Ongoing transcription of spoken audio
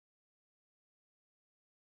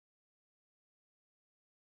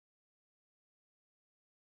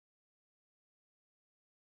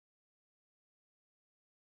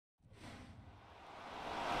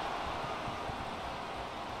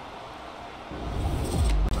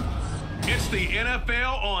It's the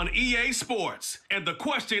NFL on EA Sports, and the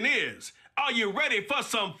question is, are you ready for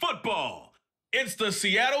some football? It's the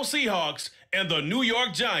Seattle Seahawks and the New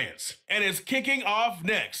York Giants, and it's kicking off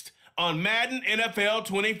next on Madden NFL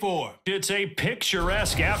 24. It's a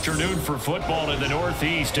picturesque afternoon for football in the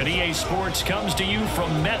Northeast, and EA Sports comes to you from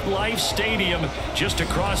MetLife Stadium, just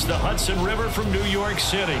across the Hudson River from New York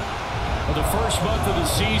City. Well, the first month of the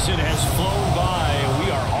season has flown by, and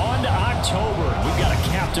we are on to October. We've got a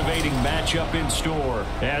captivating matchup in store,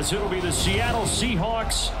 as it'll be the Seattle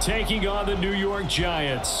Seahawks taking on the New York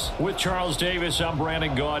Giants. With Charles Davis, I'm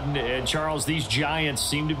Brandon Gaudin. And Charles, these Giants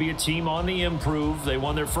seem to be a team on the improve. They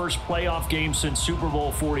won their first playoff game since Super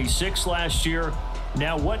Bowl 46 last year.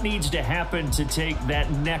 Now, what needs to happen to take that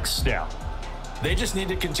next step? They just need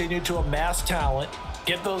to continue to amass talent,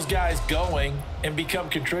 get those guys going, and become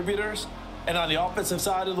contributors. And on the offensive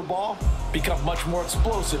side of the ball, become much more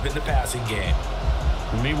explosive in the passing game.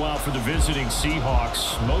 Meanwhile, for the visiting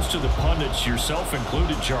Seahawks, most of the pundits, yourself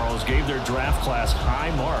included, Charles, gave their draft class high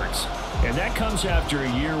marks. And that comes after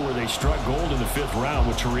a year where they struck gold in the 5th round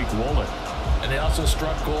with Tariq Woolen. And they also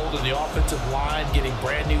struck gold in the offensive line, getting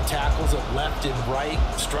brand new tackles at left and right.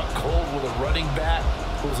 Struck gold with a running back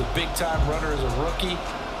who was a big-time runner as a rookie.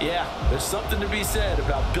 Yeah, there's something to be said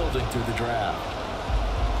about building through the draft.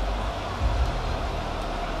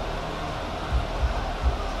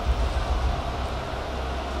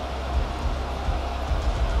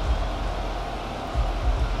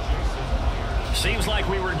 Seems like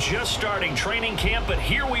we were just starting training camp, but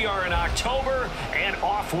here we are in October, and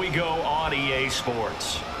off we go on EA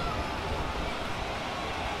Sports.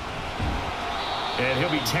 And he'll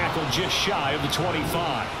be tackled just shy of the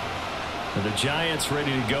 25. And the Giants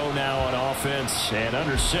ready to go now on offense, and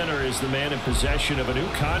under center is the man in possession of a new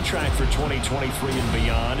contract for 2023 and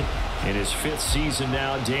beyond. In his 5th season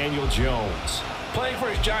now, Daniel Jones. Playing for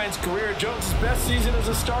his Giants career, Jones' best season as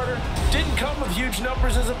a starter didn't come with huge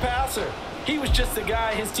numbers as a passer. He was just the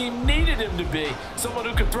guy his team needed him to be, someone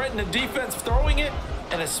who could threaten the defense throwing it,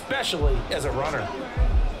 and especially as a runner.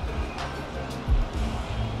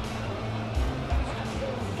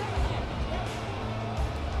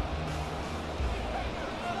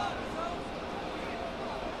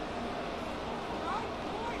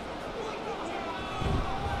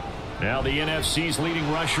 Now the NFC's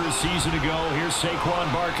leading rusher a season ago. Here's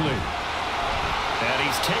Saquon Barkley. And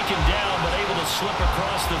he's taken down, but able to slip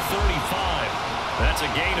across the 35. That's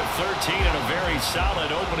a gain of 13 and a very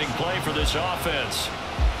solid opening play for this offense.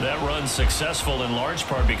 That run's successful in large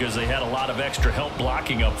part because they had a lot of extra help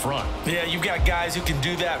blocking up front. Yeah, you've got guys who can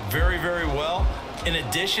do that very, very well. In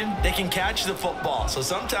addition, they can catch the football. So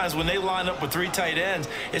sometimes when they line up with 3 tight ends,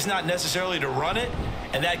 it's not necessarily to run it,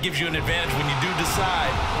 and that gives you an advantage when you do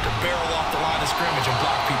decide to barrel off the line of scrimmage and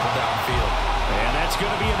block people downfield. And that's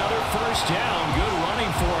going to be another first down. Good running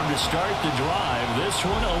for him to start the drive. This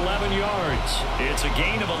one, 11 yards. It's a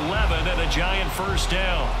gain of 11 and a Giant first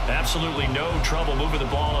down. Absolutely no trouble moving the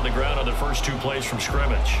ball on the ground on the first 2 plays from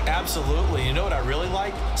scrimmage. Absolutely. You know what I really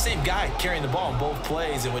like? Same guy carrying the ball in both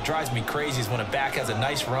plays, and what drives me crazy is when a back has a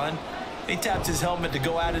nice run, he taps his helmet to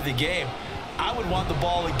go out of the game. I would want the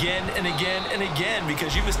ball again and again and again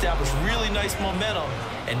because you've established really nice momentum,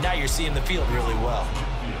 and now you're seeing the field really well.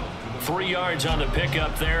 3 yards on the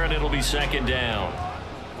pickup there, and it'll be second down.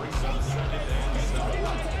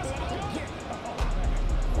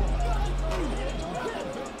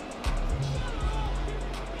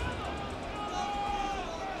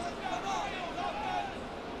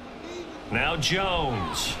 Now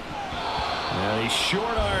Jones. Now he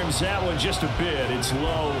short arms that one just a bit. It's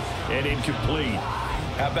low and incomplete.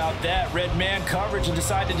 How about that? Red man coverage and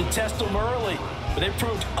decided to test him early. But they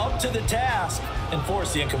proved up to the task and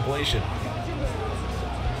forced the incompletion.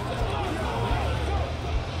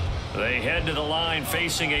 They head to the line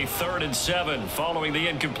facing a 3rd and 7 following the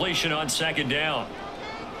incompletion on second down.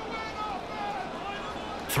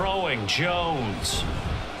 Throwing Jones.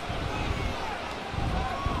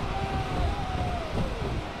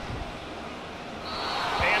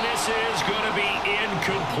 And this is going to be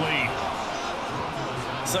incomplete.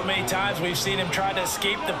 So many times we've seen him try to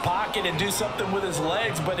escape the pocket and do something with his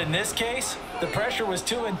legs, but in this case, the pressure was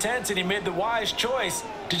too intense and he made the wise choice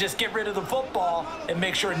to just get rid of the football and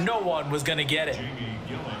make sure no one was going to get it.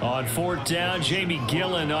 On 4th down, Jamie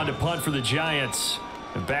Gillen on to punt for the Giants.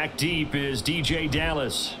 And back deep is DJ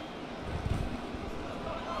Dallas.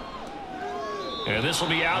 And this will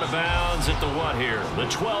be out of bounds at the what here? The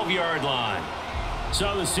 12-yard line.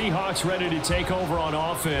 So the Seahawks ready to take over on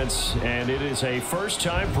offense, and it is a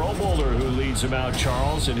first-time Pro Bowler who leads them out,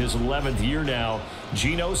 Charles, in his 11th year now,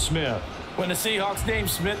 Geno Smith. When the Seahawks named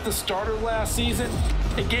Smith the starter last season,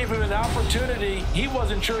 it gave him an opportunity he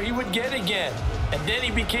wasn't sure he would get again. And then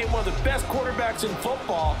he became one of the best quarterbacks in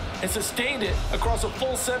football and sustained it across a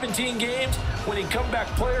full 17 games, winning comeback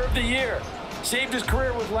player of the year. Saved his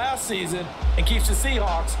career with last season and keeps the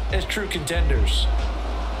Seahawks as true contenders.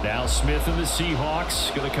 Now Smith and the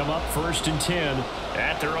Seahawks going to come up 1st and 10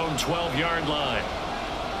 at their own 12-yard line.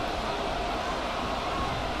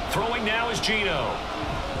 Throwing now is Geno.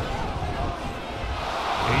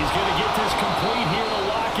 He's going to get this complete here to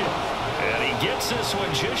Lockett. And he gets this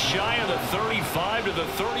one just shy of the 35 to the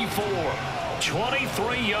 34.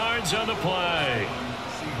 23 yards on the play.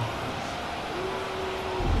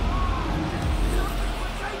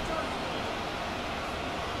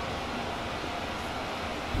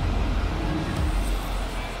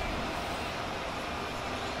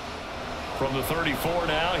 From the 34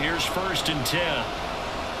 now, here's 1st and 10.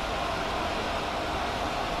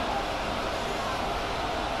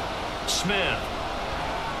 Smith.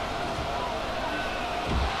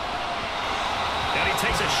 And he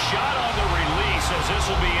takes a shot on the release as this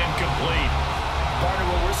will be incomplete. Partner,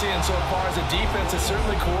 what we're seeing so far is the defense is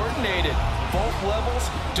certainly coordinated. Both levels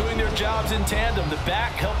doing their jobs in tandem. The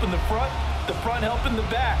back helping the front helping the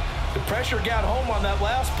back. The pressure got home on that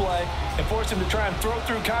last play and forced him to try and throw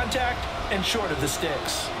through contact and short of the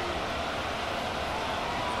sticks.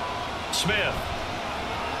 Smith.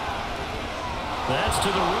 That's to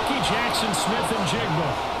the rookie Jackson Smith and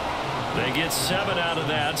Jigba. They get 7 out of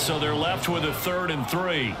that, so they're left with a 3rd and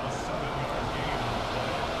 3.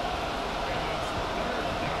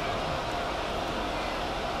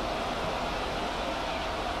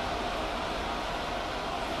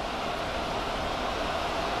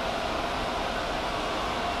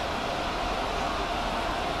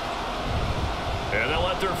 And they'll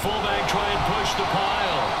let their fullback try and push the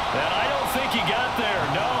pile. And I don't think he got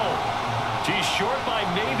there, no. He's short by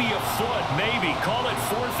maybe a foot, maybe. Call it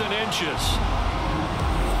 4th and inches.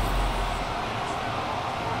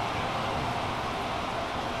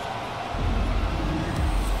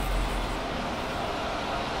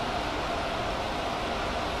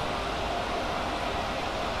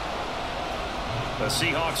 The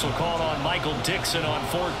Seahawks will call on Michael Dixon on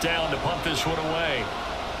 4th down to punt this one away.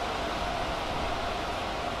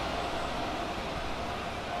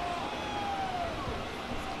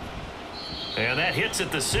 And that hits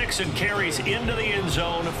at the 6 and carries into the end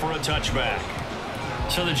zone for a touchback.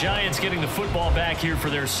 So the Giants getting the football back here for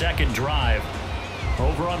their 2nd drive.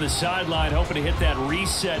 Over on the sideline, hoping to hit that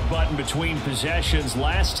reset button between possessions.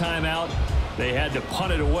 Last time out, they had to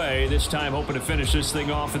punt it away. This time, hoping to finish this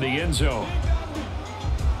thing off in the end zone.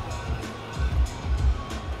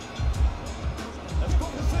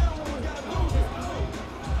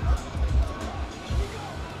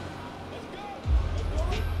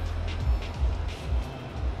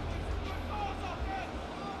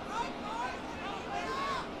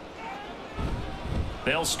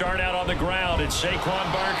 They'll start out on the ground. It's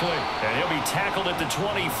Saquon Barkley. And he'll be tackled at the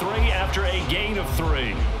 23 after a gain of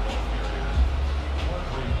 3.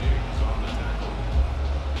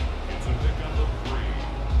 It's a pickup of 3.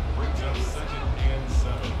 Brings up 2nd and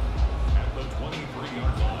 7 at the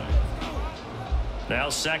 23-yard line. Now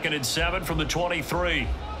 2nd and 7 from the 23.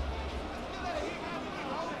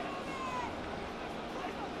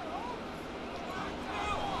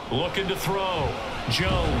 Looking to throw.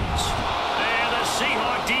 Jones.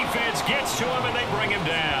 Seahawk defense gets to him, and they bring him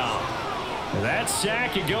down. That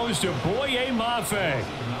sack, it goes to Boye Mafe.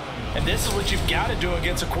 And this is what you've got to do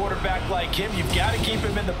against a quarterback like him. You've got to keep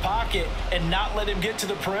him in the pocket and not let him get to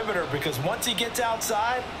the perimeter, because once he gets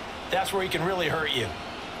outside, that's where he can really hurt you.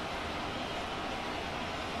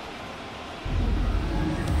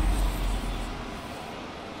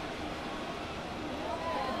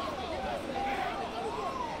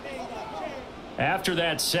 After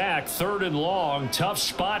that sack, 3rd and long, tough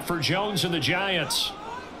spot for Jones and the Giants.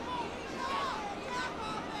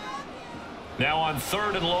 Now on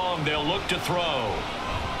 3rd and long, they'll look to throw.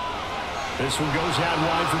 This one goes out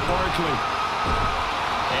wide for Barkley.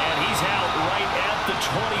 And he's out right at the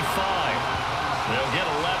 25. They'll get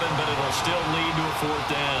 11, but it'll still lead to a 4th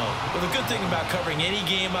down. Well, the good thing about covering any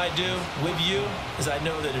game I do with you is I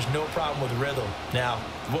know that there's no problem with rhythm. Now,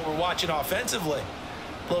 what we're watching offensively,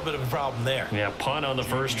 a little bit of a problem there. Yeah, punt on the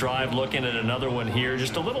first drive, looking at another one here.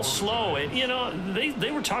 Just a little slow. And, you know,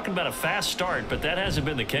 they were talking about a fast start, but that hasn't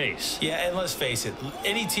been the case. Yeah, and let's face it,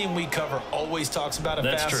 any team we cover always talks about a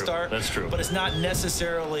fast start. That's true. But it's not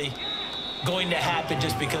necessarily going to happen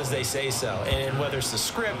just because they say so. And whether it's the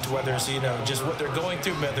script, whether it's, you know, just what they're going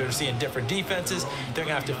through, whether they're seeing different defenses, they're going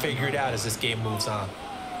to have to figure it out as this game moves on.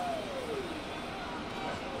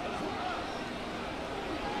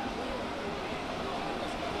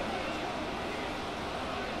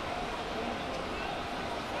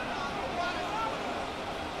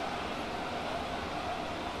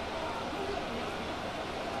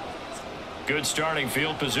 Good starting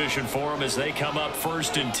field position for them as they come up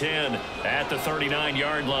 1st and 10 at the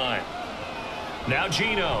 39-yard line. Now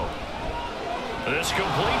Geno. This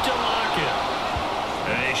complete to Lockett.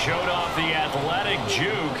 And they showed off the athletic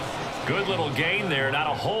juke. Good little gain there. Not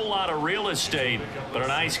a whole lot of real estate, but a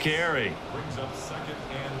nice carry. Brings up 2nd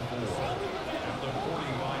and 4 at the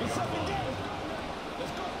 45-yard line.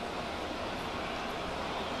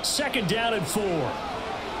 2nd down and 4.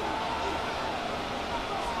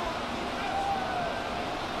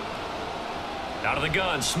 Out of the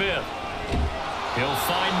gun, Smith. He'll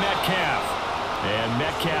find Metcalf. And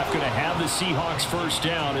Metcalf going to have the Seahawks 1st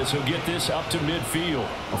down as he'll get this up to midfield.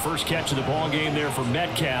 A first catch of the ball game there for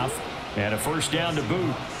Metcalf. And a 1st down to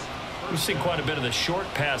boot. We've seen quite a bit of the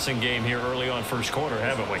short passing game here early on 1st quarter,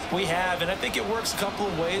 haven't we? We have, and I think it works a couple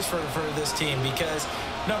of ways for this team because,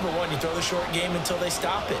 number one, you throw the short game until they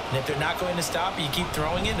stop it. And if they're not going to stop it, you keep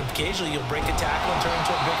throwing it, and occasionally you'll break a tackle and turn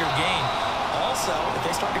into a bigger gain. Also, if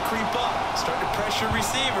they start to creep up, start to pressure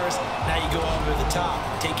receivers, now you go over the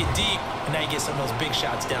top, take it deep, and now you get some of those big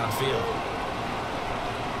shots downfield.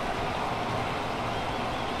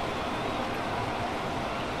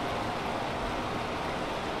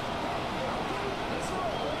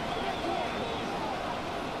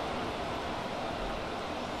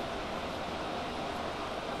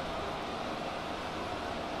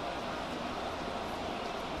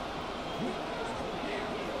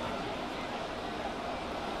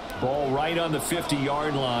 Ball right on the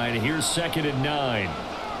 50-yard line. Here's 2nd and 9.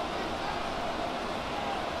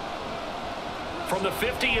 From the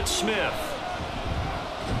 50, it's Smith.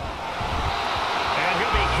 And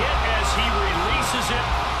he'll be hit as he releases it,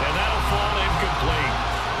 and that'll fall incomplete.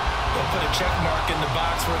 They'll put a check mark in the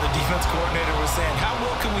box where the defense coordinator was saying, how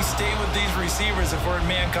well can we stay with these receivers if we're in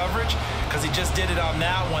man coverage? Because he just did it on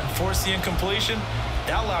that one, forced the incompletion.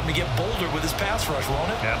 That allowed him to get bolder with his pass rush,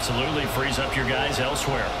 won't it? Absolutely. Frees up your guys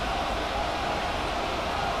elsewhere.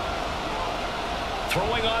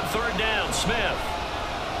 Throwing on 3rd down, Smith.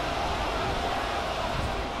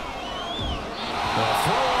 A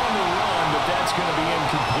throw on the run, but that's going to be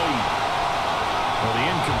incomplete. Well, the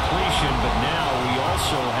incompletion, but now we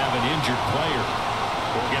also have an injured player.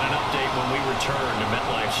 We'll get an update when we return to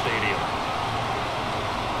MetLife Stadium.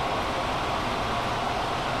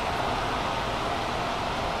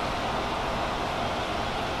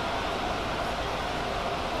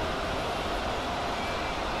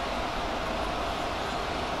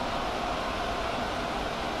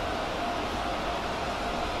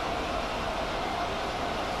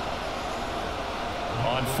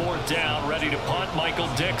 On 4th down, ready to punt, Michael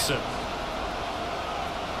Dixon.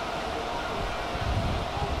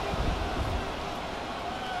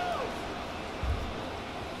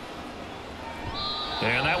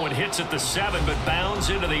 And that one hits at the 7, but bounds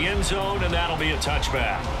into the end zone, and that'll be a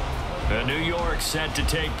touchback. And New York set to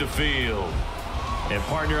take the field. And,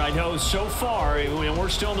 partner, I know so far, and we're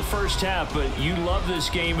still in the first half, but you love this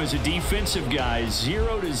game as a defensive guy.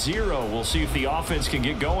 0-0. We'll see if the offense can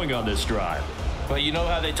get going on this drive. Well, you know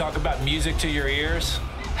how they talk about music to your ears?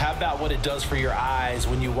 How about what it does for your eyes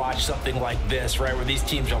when you watch something like this, right, where these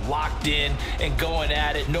teams are locked in and going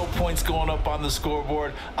at it, no points going up on the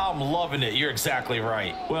scoreboard? I'm loving it. You're exactly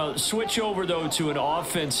right. Well, switch over, though, to an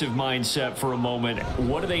offensive mindset for a moment.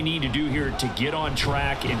 What do they need to do here to get on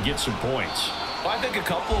track and get some points? Well, I think a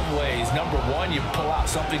couple of ways. Number one, you pull out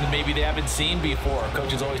something that maybe they haven't seen before.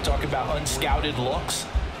 Coaches always talk about unscouted looks.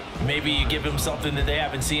 Maybe you give them something that they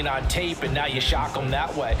haven't seen on tape, and now you shock them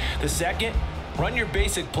that way. The second, run your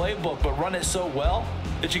basic playbook, but run it so well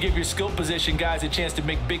that you give your skill position guys a chance to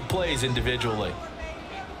make big plays individually.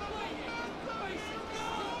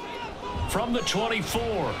 From the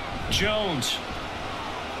 24, Jones.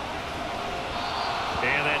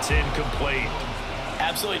 And that's incomplete.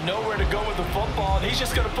 Absolutely nowhere to go with the football, and he's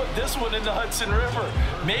just going to put this one in the Hudson River.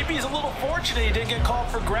 Maybe he's a little fortunate he didn't get called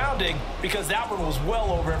for grounding because that one was well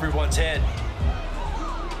over everyone's head.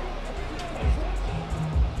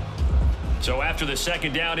 So after the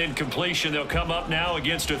 2nd down incompletion, they'll come up now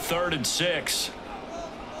against a 3rd and 6.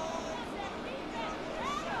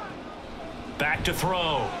 Back to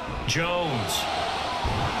throw. Jones.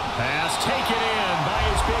 Pass taken in by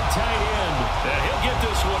his big tight end. And he'll get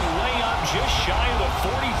this one way up just shy of the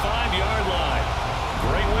 45-yard line.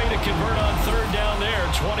 Great way to convert on 3rd down there.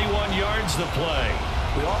 21 yards to play.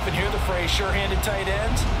 We often hear the phrase sure-handed tight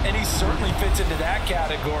ends, and he certainly fits into that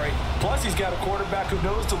category. Plus, he's got a quarterback who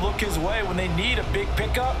knows to look his way when they need a big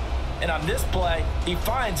pickup. And on this play, he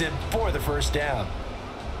finds it for the 1st down.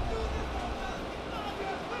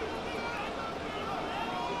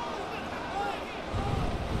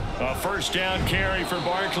 A first down carry for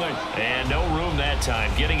Barkley. And no room that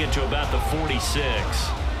time, getting it to about the 46.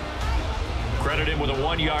 Credit him with a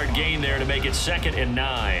 1-yard gain there to make it 2nd and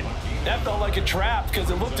 9. That felt like a trap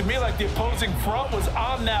because it looked to me like the opposing front was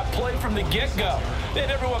on that play from the get-go. They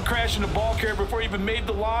had everyone crashing the ball carrier before he even made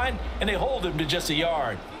the line, and they hold him to just a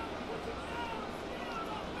yard.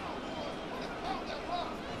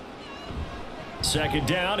 Second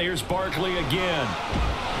down, here's Barkley again.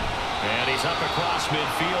 And he's up across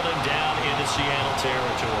midfield and down into Seattle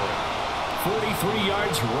territory. 43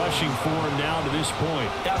 yards rushing for him now to this point.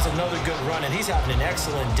 That was another good run, and he's having an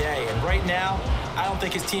excellent day. And right now, I don't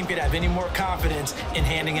think his team could have any more confidence in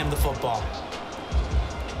handing him the football.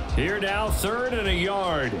 Here now, 3rd and a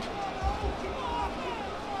yard.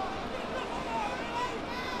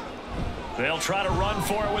 They'll try to run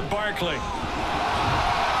for it with Barkley.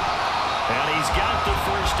 And he's got the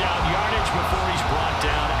first down yardage before he's brought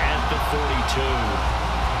down at the 42.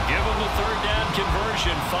 Give him the 3rd down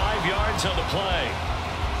conversion, 5 yards on the play.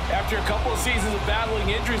 After a couple of seasons of battling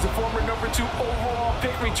injuries, the former #2 overall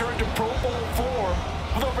pick returned to Pro Bowl form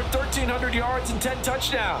with over 1,300 yards and 10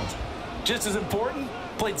 touchdowns. Just as important,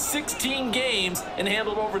 played 16 games and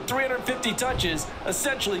handled over 350 touches,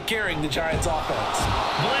 essentially carrying the Giants' offense.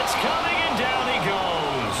 Blitz coming, and down he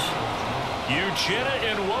goes. Uchenna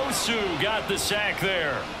Nwosu got the sack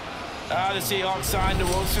there. The Seahawks signed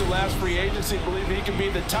Nwosu last free agency. Believe he can be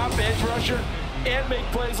the top edge rusher and make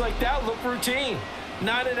plays like that look routine.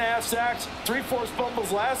 9.5 sacks, 3 forced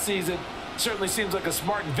fumbles last season. Certainly seems like a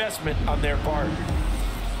smart investment on their part.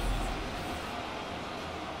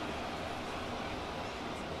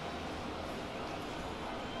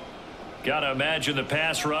 Got to imagine the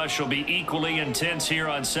pass rush will be equally intense here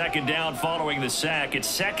on 2nd down following the sack. It's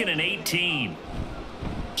 2nd and 18.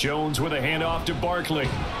 Jones with a handoff to Barkley.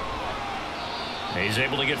 He's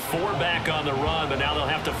able to get 4 back on the run, but now they'll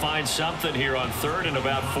have to find something here on 3rd and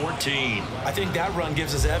about 14. I think that run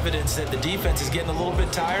gives us evidence that the defense is getting a little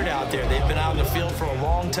bit tired out there. They've been out in the field for a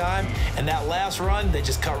long time, and that last run, they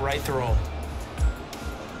just cut right through them.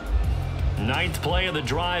 9th play of the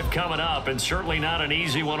drive coming up, and certainly not an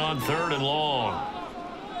easy one on 3rd and long.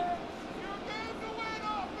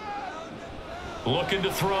 Looking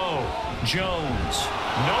to throw. Jones.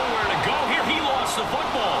 Nowhere to go here. He lost the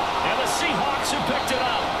football. And the Seahawks have picked it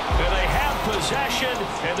up. And they have possession,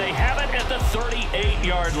 and they have it at the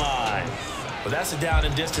 38-yard line. Well, that's the down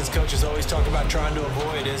and distance coaches always talk about trying to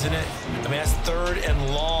avoid, isn't it? I mean, that's 3rd and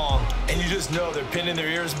long. And you just know they're pinning their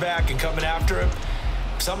ears back and coming after him.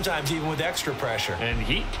 Sometimes even with extra pressure. And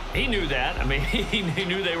he knew that. I mean, he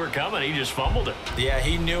knew they were coming. He just fumbled it. Yeah,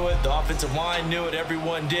 he knew it. The offensive line knew it.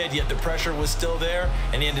 Everyone did, yet the pressure was still there,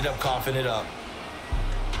 and he ended up coughing it up.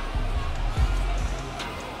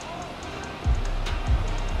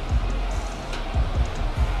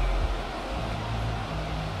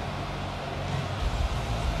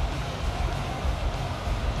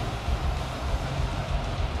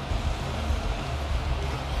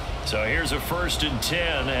 So here's a 1st and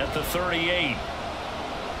 10 at the 38.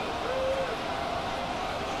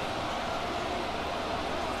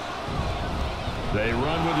 They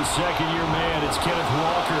run with the 2nd-year man. It's Kenneth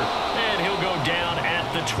Walker, and he'll go down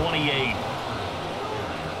at the 28.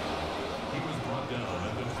 He was brought down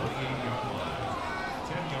at the 28-yard line.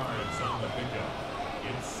 10 yards on the pickup.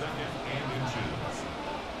 It's 2nd and inches.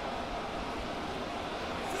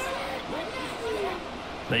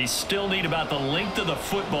 They still need about the length of the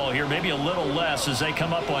football here, maybe a little less as they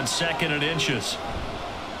come up on 2nd and inches.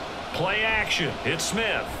 Play action. It's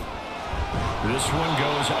Smith. This one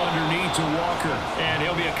goes underneath to Walker, and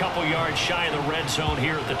he'll be a couple yards shy of the red zone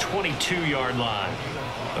here at the 22-yard line.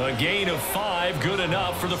 A gain of 5, good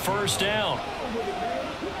enough for the 1st down.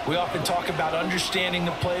 We often talk about understanding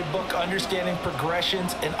the playbook, understanding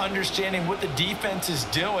progressions, and understanding what the defense is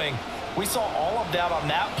doing. We saw all of that on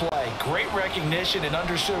that play. Great recognition and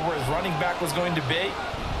understood where his running back was going to be.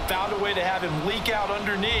 Found a way to have him leak out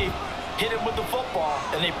underneath, hit him with the football,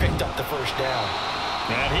 and they picked up the 1st down.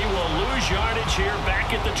 And he will lose yardage here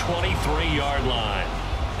back at the 23-yard line.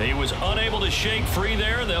 He was unable to shake free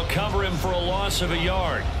there. They'll cover him for a loss of a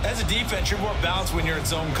yard. As a defense, you're more balanced when you're in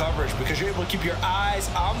zone coverage because you're able to keep your eyes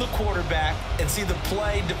on the quarterback and see the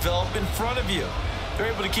play develop in front of you.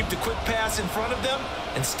 They're able to keep the quick pass in front of them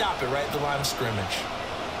and stop it right at the line of scrimmage.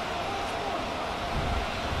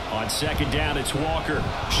 On 2nd down, it's Walker.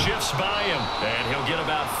 Shifts by him, and he'll get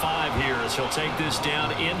about 5 here as he'll take this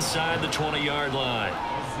down inside the 20-yard line.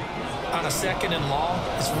 On a 2nd and long,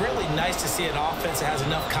 it's really nice to see an offense that has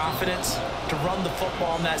enough confidence to run the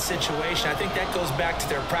football in that situation. I think that goes back to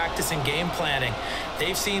their practice and game planning.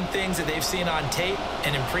 They've seen things that they've seen on tape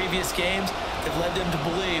and in previous games that led them to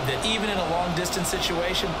believe that even in a long-distance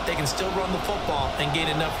situation, they can still run the football and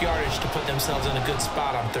gain enough yardage to put themselves in a good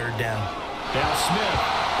spot on third down. Now Smith,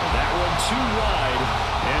 and that one too wide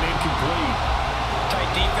and incomplete.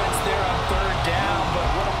 Tight defense there on third down, but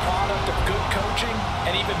what a product of good coaching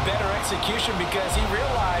and even better execution, because he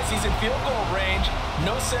realized he's in field goal range.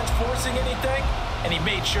 No sense forcing anything, and he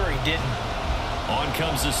made sure he didn't. On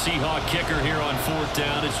comes the Seahawk kicker here on fourth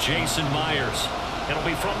down. It's Jason Myers. It'll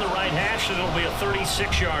be from the right hash, and it'll be a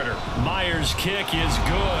 36-yarder. Myers' kick is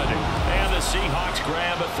good, and the Seahawks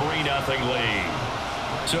grab a 3-0 lead.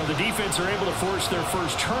 So the defense are able to force their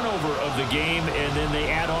first turnover of the game, and then they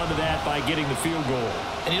add on to that by getting the field goal.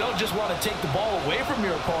 And you don't just want to take the ball away from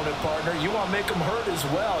your opponent, partner. You want to make them hurt as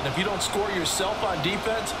well. And if you don't score yourself on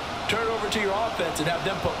defense, turn it over to your offense and have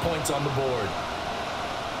them put points on the board.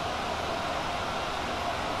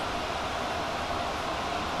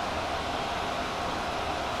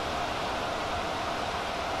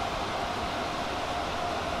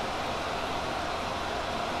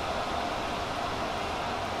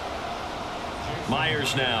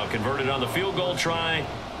 Myers now converted on the field goal try.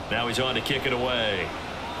 Now he's on to kick it away.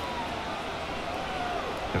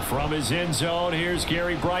 And from his end zone, here's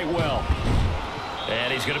Gary Brightwell.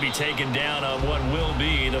 And he's going to be taken down on what will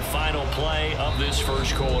be the final play of this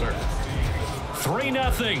first quarter.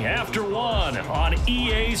 3-0 after one on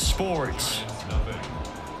EA Sports.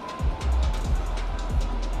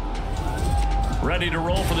 Ready to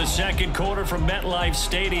roll for the second quarter from MetLife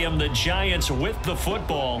Stadium. The Giants with the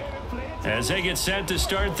football as they get set to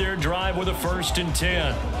start their drive with a 1st and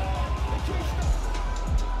 10.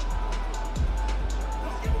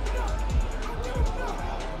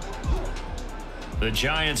 The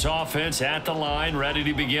Giants offense at the line, ready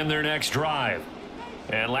to begin their next drive.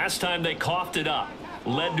 And last time they coughed it up,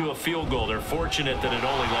 led to a field goal. They're fortunate that it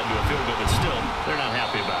only led to a field goal, but still, they're not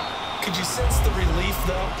happy about it. Could you sense the relief,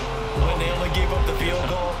 though, when they only gave up the field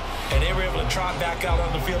goal and they were able to trot back out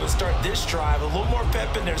on the field and start this drive? A little more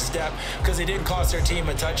pep in their step because they didn't cost their team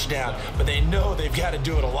a touchdown, but they know they've got to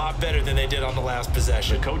do it a lot better than they did on the last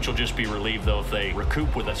possession. The coach will just be relieved, though, if they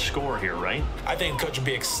recoup with a score here, right? I think the coach will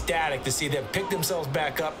be ecstatic to see them pick themselves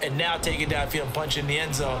back up and now take it downfield and punch in the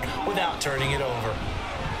end zone without turning it over.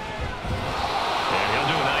 And he'll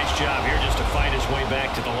do a nice job here just to fight his way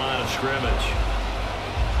back to the line of scrimmage.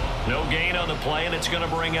 No gain on the play, and it's going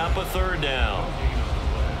to bring up a 3rd down.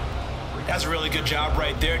 That's a really good job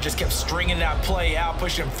right there. Just kept stringing that play out,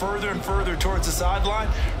 pushing him further and further towards the sideline.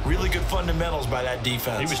 Really good fundamentals by that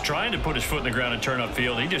defense. He was trying to put his foot in the ground and turn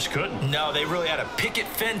upfield. He just couldn't. No, they really had a picket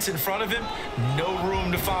fence in front of him. No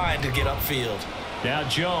room to find to get upfield. Now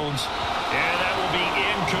Jones, and that will be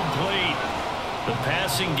incomplete. The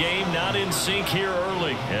passing game not in sync here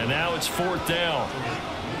early, and now it's 4th down.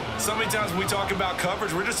 So many times when we talk about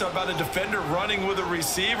coverage, we're just talking about a defender running with a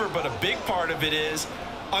receiver, but a big part of it is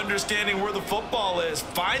understanding where the football is,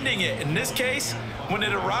 finding it. In this case, when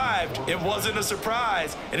it arrived, it wasn't a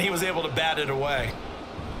surprise, and he was able to bat it away.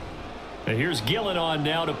 And here's Gillen on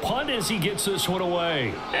now to punt as he gets this one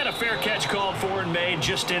away. And a fair catch called for and made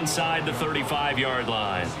just inside the 35-yard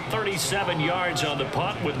line. 37 yards on the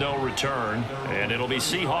punt with no return. And it'll be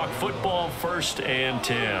Seahawk football, 1st and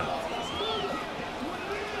 10.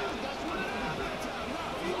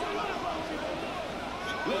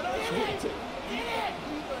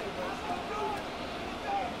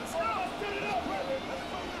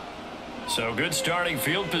 So good starting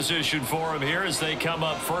field position for him here as they come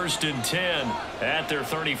up 1st and 10 at their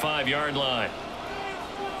 35-yard line.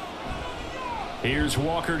 Here's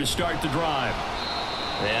Walker to start the drive.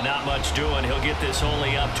 And not much doing. He'll get this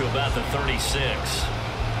only up to about the 36.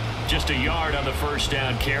 Just a yard on the 1st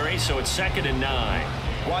down carry, so it's 2nd and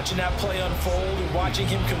 9. Watching that play unfold and watching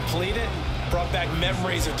him complete it brought back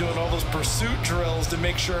memories of doing all those pursuit drills to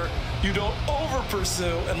make sure you don't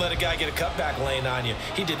over-pursue and let a guy get a cutback lane on you.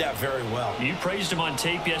 He did that very well. You praised him on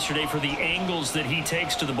tape yesterday for the angles that he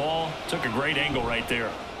takes to the ball. Took a great angle right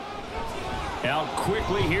there. Out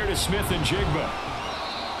quickly here to Smith and Jigba.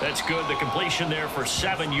 That's good. The completion there for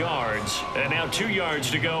 7 yards. And now 2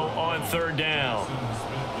 yards to go on 3rd down.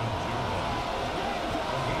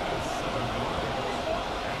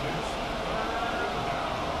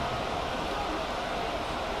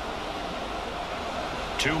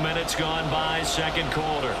 Two minutes gone by, second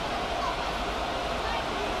quarter.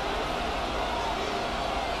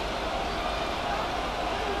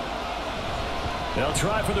 They'll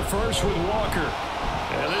try for the first with Walker.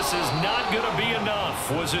 And this is not going to be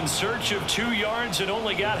enough. Was in search of 2 yards and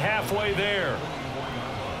only got halfway there.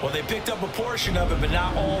 Well, they picked up a portion of it, but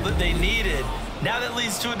not all that they needed. Now that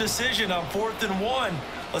leads to a decision on 4th and 1.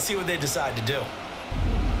 Let's see what they decide to do.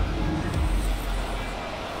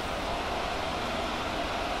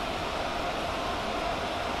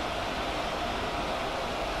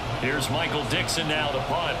 Here's Michael Dixon now to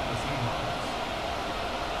punt.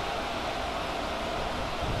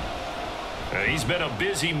 He's been a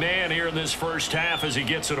busy man here in this first half as he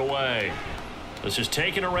gets it away. This is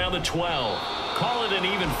taken around the 12. Call it an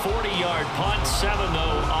even 40-yard punt. 7,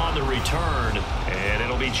 though, on the return. And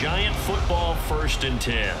it'll be Giant football 1st and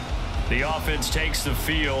 10. The offense takes the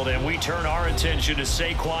field, and we turn our attention to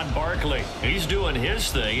Saquon Barkley. He's doing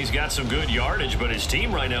his thing. He's got some good yardage, but his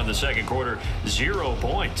team right now in the second quarter, 0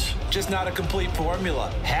 points. Just not a complete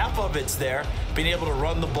formula. Half of it's there, being able to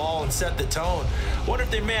run the ball and set the tone. Wonder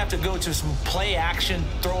if they may have to go to some play action,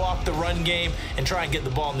 throw off the run game, and try and get the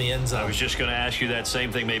ball in the end zone. I was just going to ask you that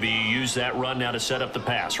same thing. Maybe you use that run now to set up the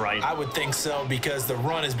pass, right? I would think so, because the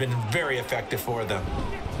run has been very effective for them.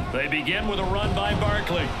 They begin with a run by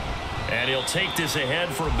Barkley. And he'll take this ahead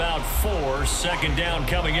for about 4. 2nd down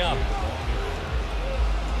coming up.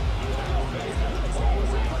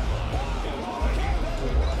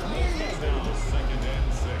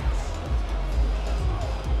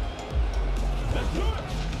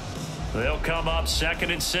 They'll come up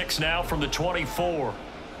 2nd and 6 now from the 24.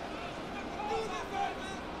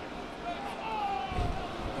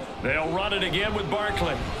 They'll run it again with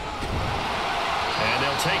Barkley. And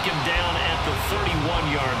they'll take him down at the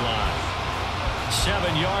 31-yard line.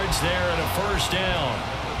 7 yards there and a 1st down.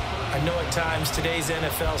 I know at times today's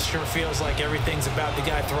NFL sure feels like everything's about the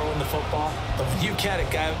guy throwing the football. But when you got a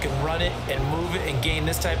guy who can run it and move it and gain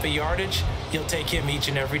this type of yardage, you'll take him each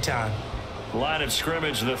and every time. Line of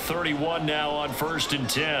scrimmage, the 31 now on 1st and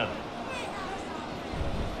 10.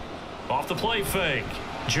 Off the play fake.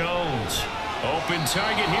 Jones. Open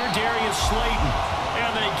target here, Darius Slayton.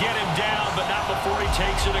 And they get him down, but not before he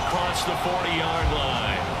takes it across the 40-yard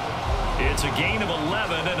line. It's a gain of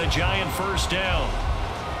 11 and a Giant 1st down.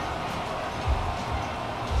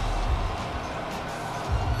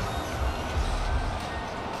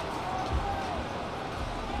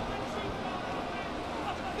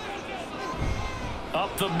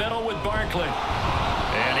 Up the middle with Barkley.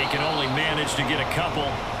 And he can only manage to get a couple.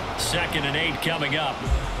 2nd and 8 coming up.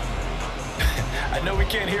 I know we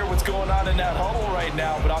can't hear what's going on in that huddle right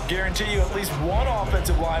now, but I'll guarantee you at least one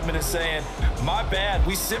offensive lineman is saying, my bad,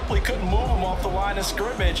 we simply couldn't move them off the line of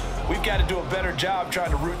scrimmage. We've got to do a better job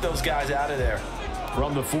trying to root those guys out of there.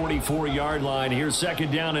 From the 44-yard line, here's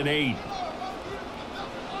 2nd down and 8.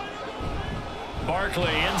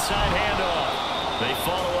 Barkley, inside handoff. They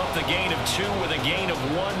follow up the gain of 2 with a gain of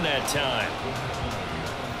 1 that time.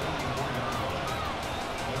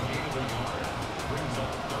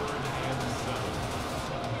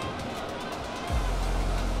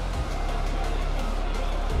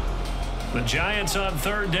 The Giants on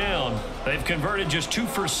 3rd down. They've converted just 2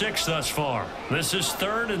 for 6 thus far. This is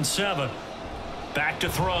 3rd and 7. Back to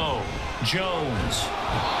throw. Jones.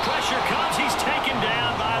 Pressure comes. He's taken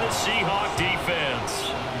down by the Seahawks defense.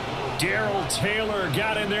 Darrell Taylor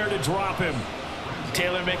got in there to drop him.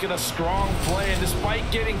 Taylor making a strong play, and despite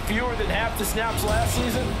getting fewer than half the snaps last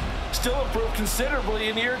season, still improved considerably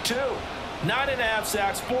in year 2. 9.5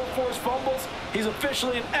 sacks, 4 forced fumbles. He's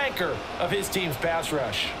officially an anchor of his team's pass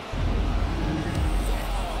rush.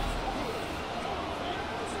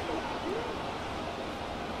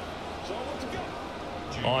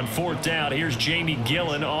 On 4th down, here's Jamie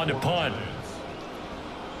Gillen on to punt.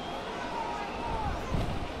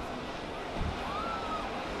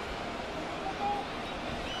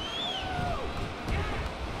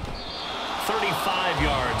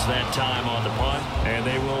 Yards that time on the punt, and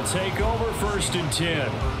they will take over 1st and 10.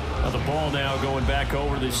 Now the ball now going back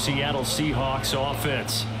over the Seattle Seahawks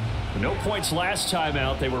offense. No points last time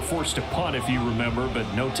out. They were forced to punt, if you remember,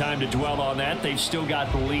 but no time to dwell on that. They've still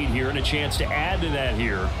got the lead here and a chance to add to that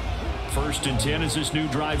here. 1st and 10 as this new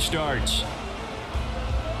drive starts.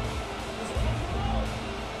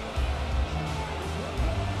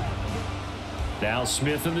 Now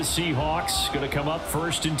Smith and the Seahawks going to come up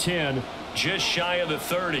 1st and 10. Just shy of the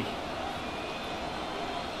 30.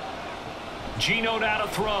 Geno now to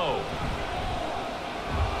throw.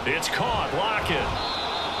 It's caught. Lockett.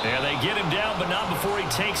 And they get him down, but not before he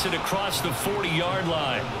takes it across the 40-yard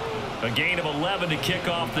line. A gain of 11 to kick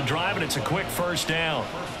off the drive, and it's a quick 1st down.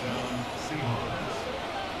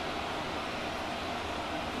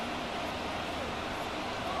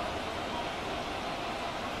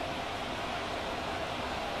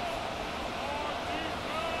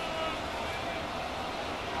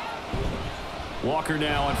 Walker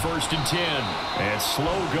now on 1st and 10. And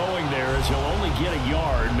slow going there as he'll only get a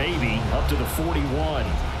yard, maybe, up to the 41.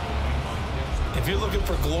 If you're looking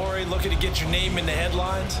for glory, looking to get your name in the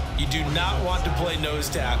headlines, you do not want to play nose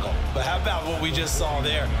tackle. But how about what we just saw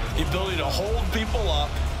there? The ability to hold people up,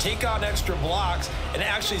 take on extra blocks, and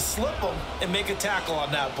actually slip them and make a tackle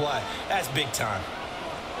on that play. That's big time.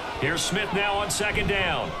 Here's Smith now on 2nd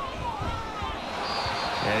down.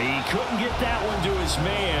 And he couldn't get that one to his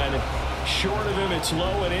man. Short of him, it's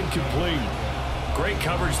low and incomplete. Great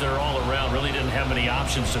coverage there all around. Really didn't have many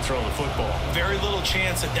options to throw the football. Very little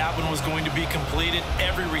chance that that one was going to be completed.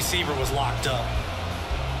 Every receiver was locked up.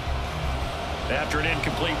 After an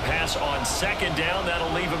incomplete pass on 2nd down,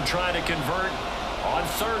 that'll leave him trying to convert on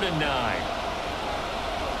 3rd and 9.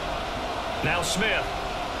 Now Smith.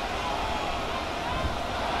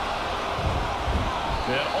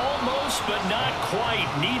 And almost, but not quite.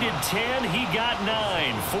 Needed 10. He got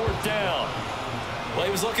 9. 4th down. Well,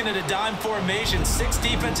 he was looking at a dime formation, 6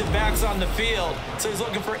 defensive backs on the field. So he's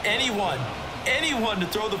looking for anyone to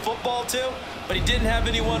throw the football to, but he didn't have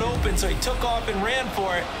anyone open, so he took off and ran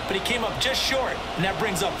for it, but he came up just short, and that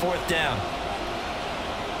brings up 4th down.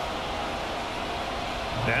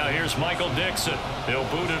 Now here's Michael Dixon. He'll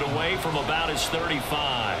boot it away from about his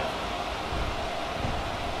 35.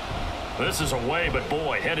 This is away, but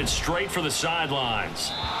boy, headed straight for the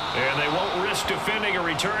sidelines. And they won't risk defending a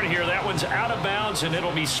return here. That one's out of bounds, and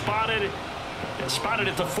it'll be spotted at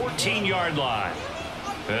the 14-yard line.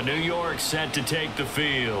 And New York set to take the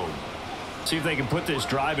field. See if they can put this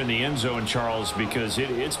drive in the end zone, Charles, because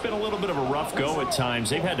it's been a little bit of a rough go at times.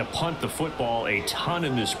 They've had to punt the football a ton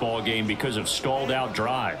in this ball game because of stalled-out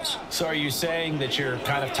drives. So are you saying that you're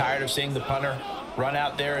kind of tired of seeing the punter run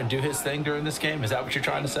out there and do his thing during this game? Is that what you're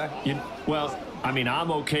trying to say? Well, I mean,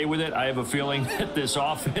 I'm okay with it. I have a feeling that this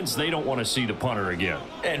offense, they don't want to see the punter again.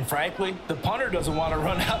 And frankly, the punter doesn't want to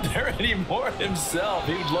run out there anymore himself.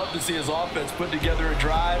 He would love to see his offense put together a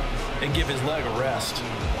drive and give his leg a rest.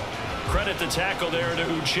 Credit the tackle there to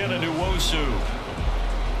Uchenna Nwosu.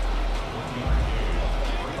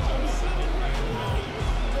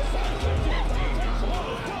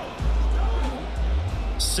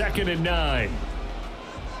 Second and 9.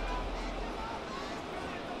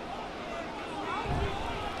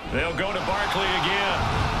 They'll go to Barkley again.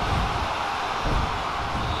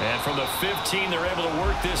 And from the 15, they're able to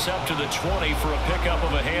work this up to the 20 for a pickup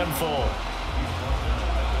of a handful.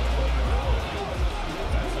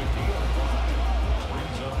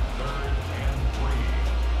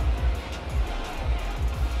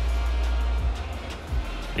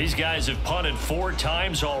 These guys have punted 4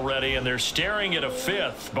 times already, and they're staring at a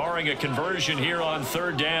 5th, barring a conversion here on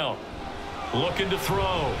 3rd down. Looking to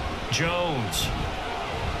throw. Jones.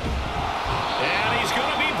 And he's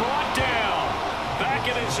going to be brought down. Back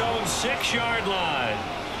at his own 6-yard line.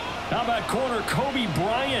 How about corner Kobe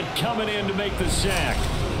Bryant coming in to make the sack?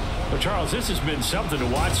 Well, Charles, this has been something to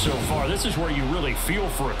watch so far. This is where you really feel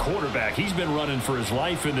for a quarterback. He's been running for his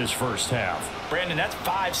life in this first half. Brandon, that's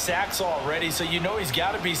 5 sacks already, so you know he's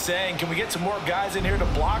got to be saying, can we get some more guys in here to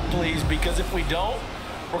block, please? Because if we don't,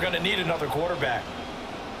 we're going to need another quarterback.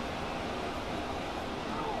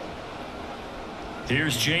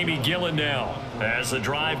 Here's Jamie Gillen now as the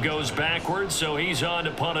drive goes backwards, so he's on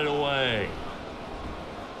to punt it away.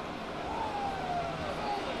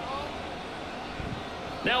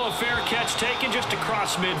 Now a fair catch taken just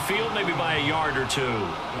across midfield, maybe by a yard or 2.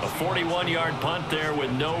 A 41-yard punt there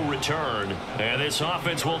with no return. And this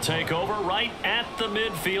offense will take over right at the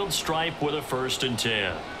midfield stripe with a 1st and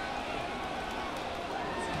 10.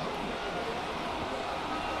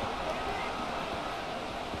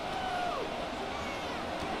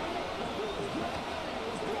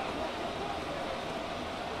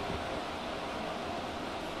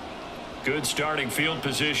 Good starting field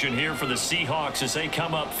position here for the Seahawks as they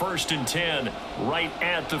come up 1st and 10 right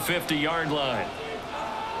at the 50-yard line.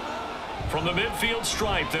 From the midfield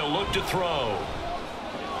stripe, they'll look to throw.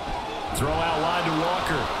 Throw out wide to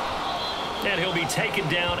Walker. And he'll be taken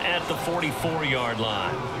down at the 44-yard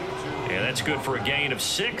line. And that's good for a gain of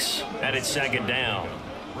 6, and it's 2nd down.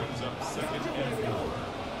 Brings up 2nd and 4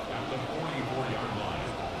 at the 44-yard line.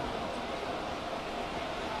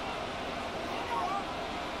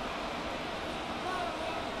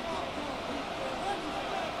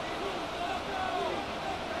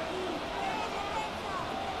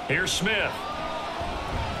 Here's Smith.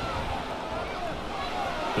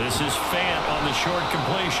 This is Fant on the short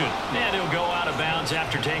completion. And he'll go out of bounds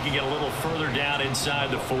after taking it a little further down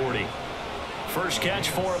inside the 40. First catch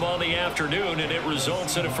for him on the afternoon, and it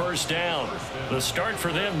results in a first down. The start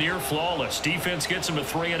for them near flawless. Defense gets them a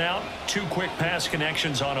 3 and out. 2 quick pass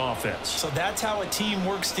connections on offense. So that's how a team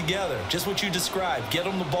works together. Just what you described. Get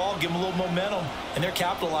them the ball, give them a little momentum, and they're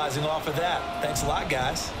capitalizing off of that. Thanks a lot,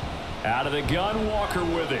 guys. Out of the gun, Walker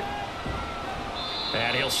with it.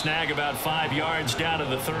 And he'll snag about 5 yards down to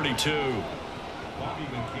the 32. Bobby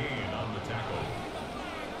McCain on the tackle.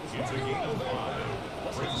 It's a gain of 5.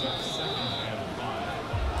 Brings up 2nd and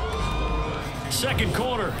 5. Second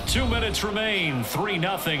quarter, 2 minutes remain.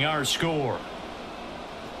 3-0 our score.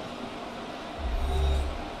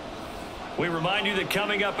 We remind you that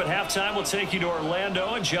coming up at halftime, we'll take you to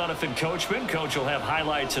Orlando and Jonathan Coachman. Coach will have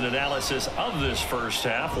highlights and analysis of this first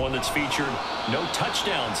half, one that's featured no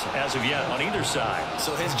touchdowns as of yet on either side.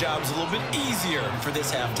 So his job's a little bit easier for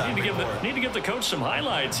this halftime report. Need to give the coach some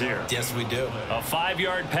highlights here. Yes, we do. A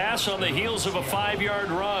 5-yard pass on the heels of a 5-yard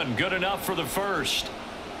run. Good enough for the first.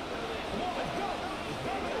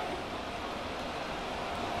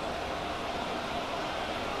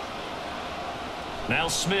 Now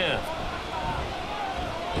Smith.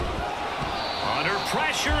 Under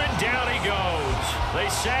pressure, and down he goes. They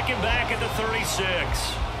sack him back at the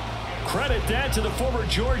 36. Credit that to the former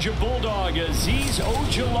Georgia Bulldog, Azeez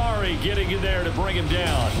Ojulari, getting in there to bring him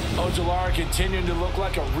down. Ojulari continuing to look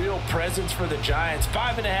like a real presence for the Giants.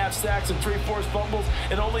 5.5 sacks and 3 forced fumbles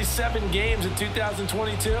in only 7 games in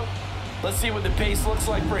 2022. Let's see what the pace looks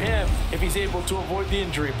like for him if he's able to avoid the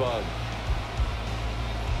injury bug.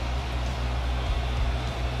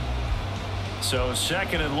 So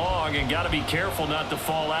 2nd and long, and got to be careful not to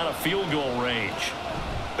fall out of field goal range.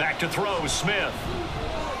 Back to throw, Smith.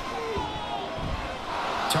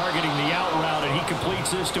 Targeting the out route, and he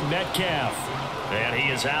completes this to Metcalf. And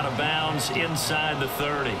he is out of bounds inside the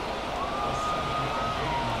 30.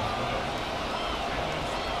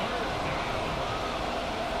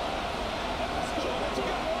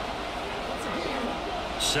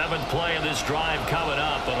 Seventh play of this drive coming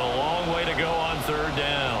up, and a long way to go on 3rd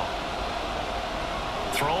down.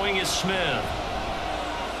 Throwing is Smith.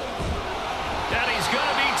 And he's going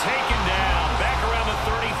to be taken down back around the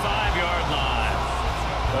 35-yard line.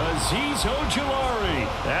 Azeez Ojulari.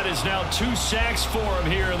 That is now 2 sacks for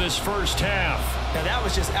him here in this first half. Now that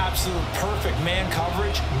was just absolute perfect man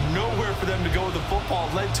coverage. Nowhere for them to go with the football.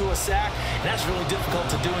 Led to a sack. And that's really difficult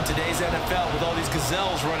to do in today's NFL with all these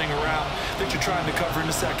gazelles running around that you're trying to cover in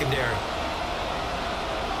the secondary.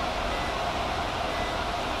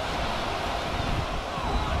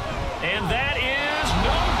 And that is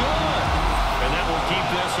no good. And that will keep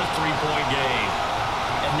this a 3-point game.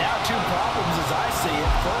 And now 2 problems as I see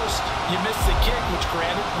it. First, you missed the kick, which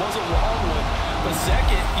granted was a long one. But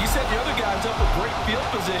second, you set the other guys up with great field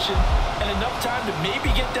position and enough time to maybe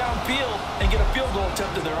get downfield and get a field goal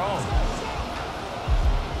attempt of their own.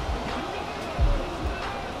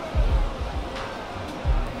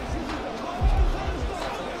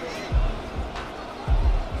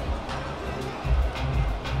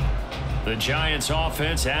 The Giants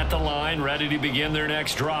offense at the line, ready to begin their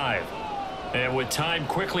next drive. And with time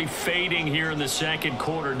quickly fading here in the second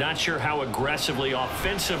quarter, not sure how aggressively,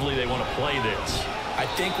 offensively they want to play this. I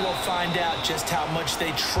think we'll find out just how much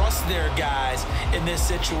they trust their guys in this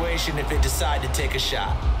situation if they decide to take a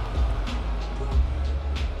shot.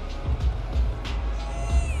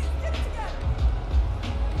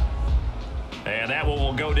 And that one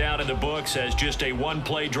will go down in the books as just a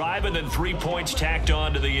 1-play drive and then 3 points tacked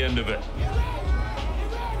on to the end of it.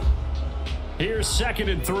 Here's 2nd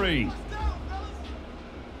and 3.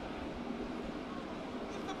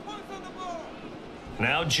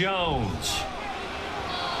 Now Jones.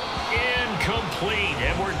 Incomplete,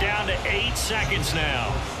 and we're down to 8 seconds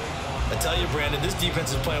now. I tell you, Brandon, this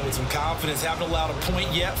defense is playing with some confidence. Haven't allowed a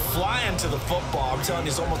point yet. Flying to the football. I'm telling you,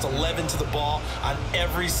 it's almost 11 to the ball on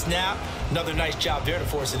every snap. Another nice job there to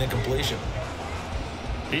force an incompletion.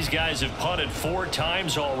 These guys have punted 4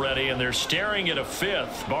 times already, and they're staring at a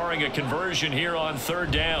 5th, barring a conversion here on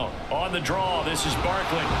 3rd down. On the draw, this is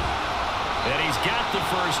Barkley. And he's got the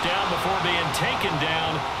first down before being taken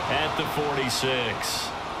down at the 46.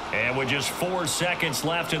 And with just 4 seconds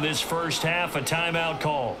left in this first half, a timeout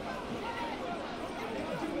call.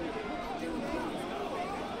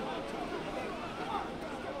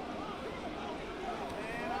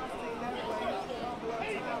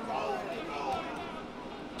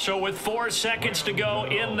 So with 4 seconds to go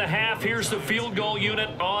in the half, here's the field goal unit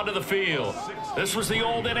onto the field. This was the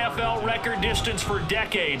old NFL record distance for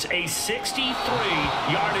decades, a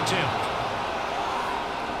 63-yard attempt.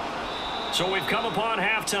 So we've come upon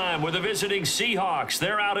halftime with the visiting Seahawks.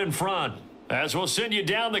 They're out in front. As we'll send you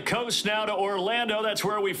down the coast now to Orlando, that's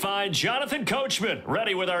where we find Jonathan Coachman,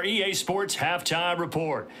 ready with our EA Sports Halftime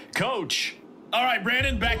Report. Coach. All right,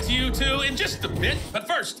 Brandon, back to you two in just a bit. But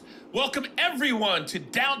first, welcome everyone to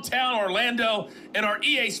downtown Orlando and our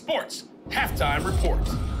EA Sports Halftime Report.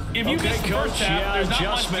 If you missed the first half, there's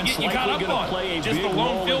not much to get you caught up on. Just the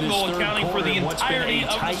lone field goal accounting for the entirety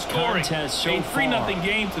of the scoring. A 3-0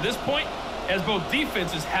 game to this point, as both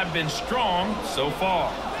defenses have been strong so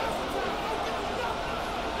far.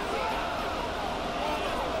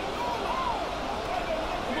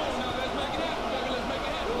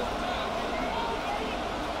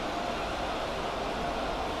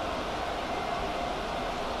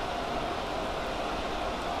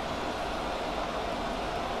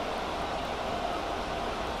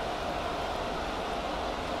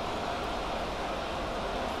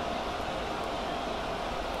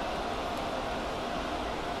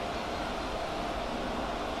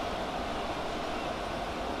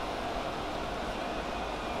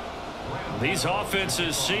 These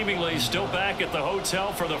offenses seemingly still back at the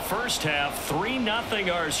hotel for the first half.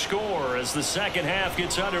 3-0 our score as the second half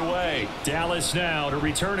gets underway. Dallas now to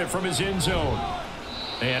return it from his end zone.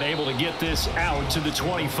 And able to get this out to the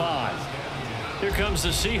 25. Here comes the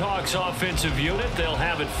Seahawks offensive unit. They'll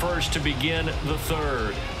have it first to begin the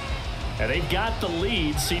third. And they've got the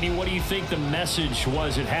lead. CD, what do you think the message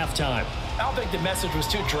was at halftime? I don't think the message was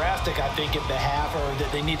too drastic, I think, at the half, or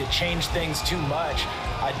that they need to change things too much.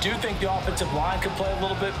 I do think the offensive line could play a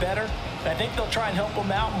little bit better. I think they'll try and help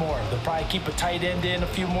them out more. They'll probably keep a tight end in a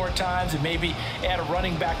few more times and maybe add a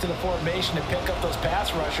running back to the formation to pick up those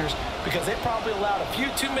pass rushers, because they probably allowed a few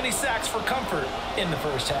too many sacks for comfort in the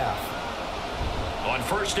first half. On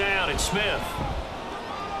first down, it's Smith.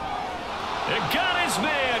 It got his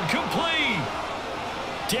man complete.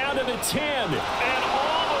 Down to the 10 and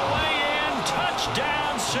all the way in.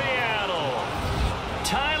 Touchdown, Seattle.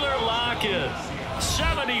 Tyler Lockett,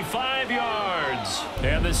 75 yards.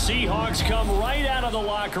 And the Seahawks come right out of the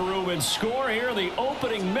locker room and score here in the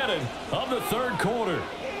opening minute of the third quarter.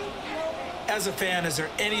 As a fan, is there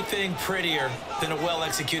anything prettier than a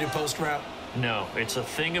well-executed post route? No, it's a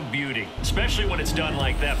thing of beauty, especially when it's done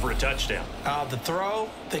like that for a touchdown. The throw,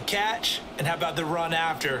 the catch, and how about the run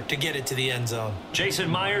after to get it to the end zone? Jason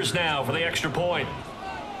Myers now for the extra point.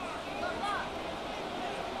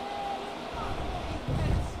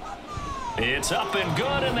 It's up and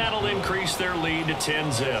good, and that'll increase their lead to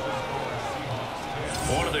 10-zip.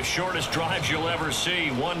 One of the shortest drives you'll ever see.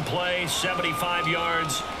 One play, 75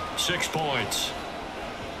 yards, 6 points.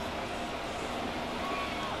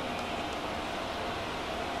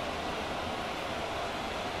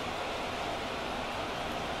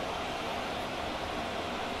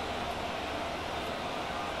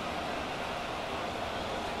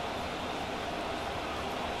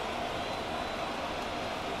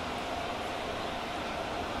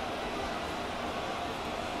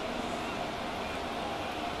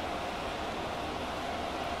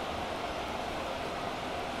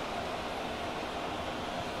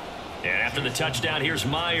 And after the touchdown, here's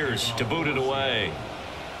Myers to boot it away.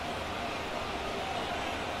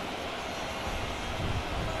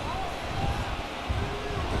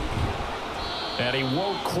 And he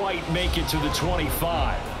won't quite make it to the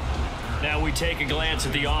 25. Now we take a glance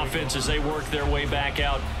at the offense as they work their way back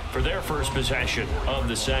out for their first possession of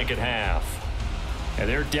the second half. And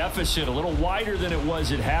their deficit a little wider than it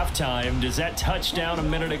was at halftime. Does that touchdown a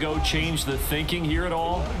minute ago change the thinking here at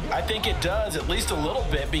all? I think it does, at least a little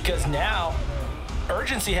bit, because now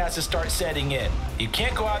urgency has to start setting in. You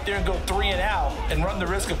can't go out there and go 3 and out and run the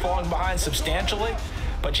risk of falling behind substantially,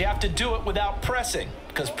 but you have to do it without pressing,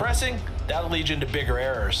 because pressing, that'll lead you into bigger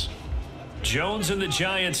errors. Jones and the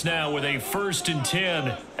Giants now with a 1st and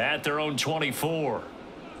 10 at their own 24.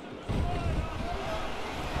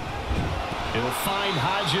 He'll find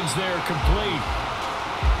Hodgins there complete.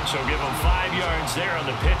 So give him 5 yards there on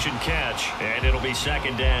the pitch and catch, and it'll be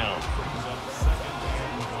second down. Brings up second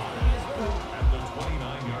and 5 at the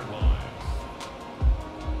 29-yard line.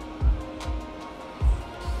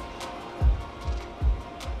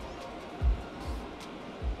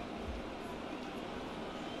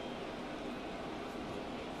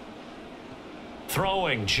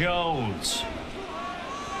 Throwing, Jones.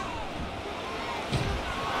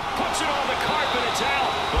 Puts it on the carpet, it's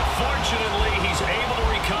out. But fortunately, he's able to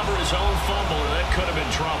recover his own fumble, or that could have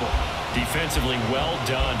been trouble. Defensively, well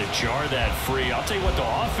done to jar that free. I'll tell you what,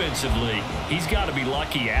 though, offensively, he's got to be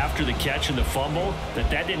lucky after the catch and the fumble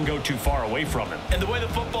that didn't go too far away from him. And the way the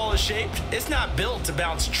football is shaped, it's not built to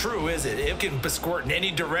bounce true, is it? It can squirt in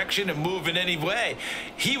any direction and move in any way.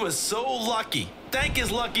 He was so lucky. Thank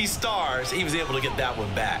his lucky stars, he was able to get that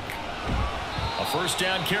one back. First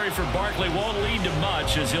down carry for Barkley won't lead to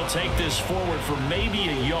much as he'll take this forward for maybe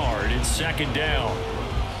a yard. It's second down.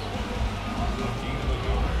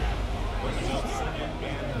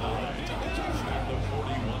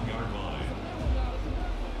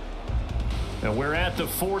 And we're at the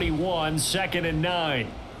 41, 2nd and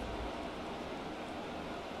 9.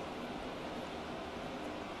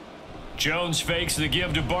 Jones fakes the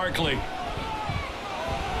give to Barkley.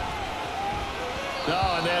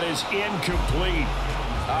 Oh, and that is incomplete.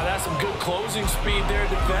 That's some good closing speed there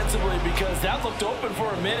defensively because that looked open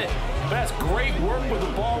for a minute. That's great work with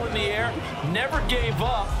the ball in the air. Never gave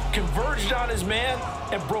up, converged on his man,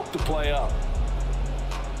 and broke the play up.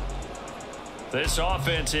 This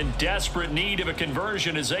offense in desperate need of a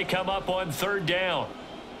conversion as they come up on 3rd down.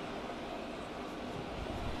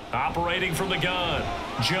 Operating from the gun,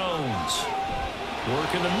 Jones.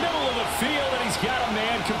 Work in the middle of the field, and he's got a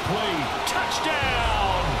man complete.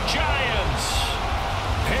 Touchdown, Giants.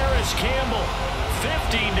 Paris Campbell,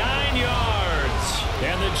 59 yards.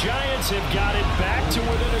 And the Giants have got it back to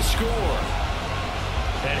within a score.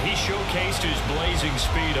 And he showcased his blazing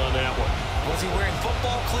speed on that one. Was he wearing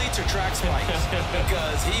football cleats or track spikes?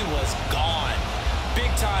 Because he was gone.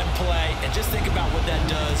 Big-time play, and just think about what that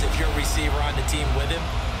does if you're a receiver on the team with him.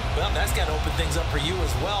 Well, that's got to open things up for you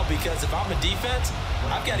as well, because if I'm a defense,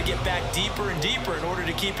 I've got to get back deeper and deeper in order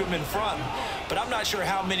to keep him in front. But I'm not sure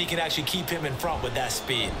how many can actually keep him in front with that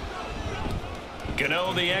speed.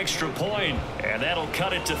 Gano the extra point, and that'll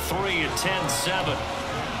cut it to 3 at 10-7.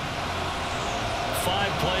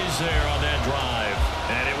 5 plays there on that drive,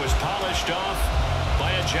 and it was polished off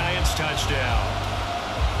by a Giants touchdown.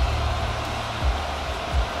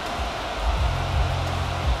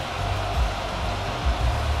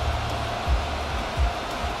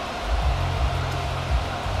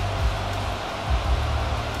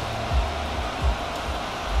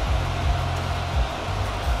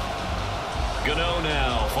 Gano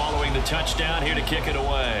now following the touchdown here to kick it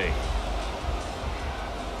away.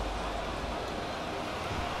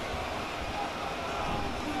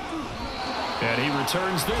 And he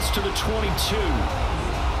returns this to the 22.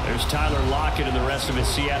 There's Tyler Lockett and the rest of his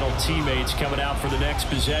Seattle teammates coming out for the next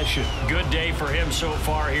possession. Good day for him so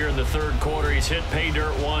far here in the 3rd quarter. He's hit pay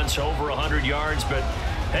dirt once, over 100 yards, but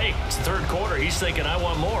hey, it's the 3rd quarter. He's thinking, I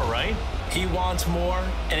want more, right? He wants more,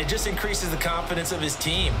 and it just increases the confidence of his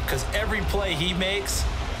team because every play he makes,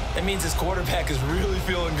 that means his quarterback is really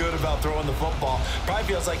feeling good about throwing the football. Probably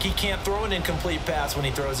feels like he can't throw an incomplete pass when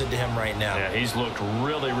he throws it to him right now. Yeah, he's looked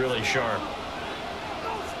really, really sharp.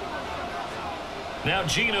 Now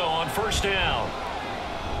Geno on 1st down.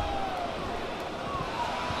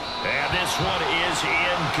 And this one is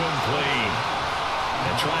incomplete.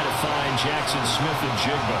 And trying to find Jackson Smith and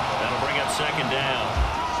Jigba. That'll bring up 2nd down.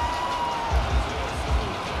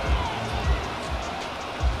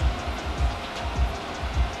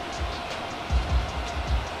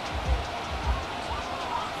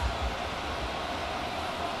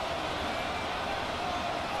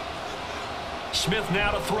 Smith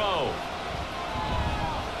now to throw.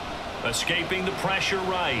 Escaping the pressure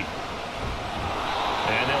right.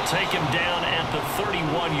 And they'll take him down at the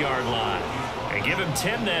 31-yard line. And give him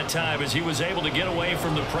 10 that time as he was able to get away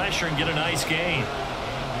from the pressure and get a nice gain.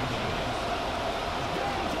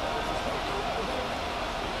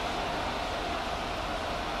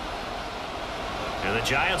 And the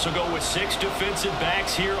Giants will go with 6 defensive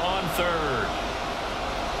backs here on 3rd.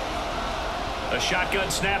 A shotgun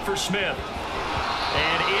snap for Smith.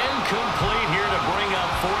 And incomplete here to bring up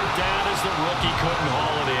 4th down as the rookie couldn't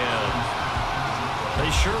haul it in. They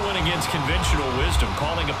sure went against conventional wisdom,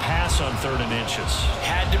 calling a pass on 3rd and inches.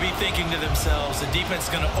 Had to be thinking to themselves, the defense is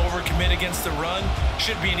going to overcommit against the run.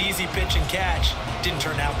 Should be an easy pitch and catch. Didn't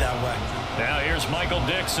turn out that way. Now here's Michael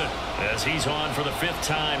Dixon as he's on for the 5th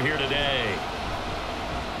time here today.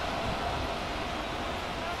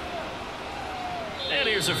 And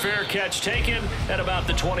here's a fair catch taken at about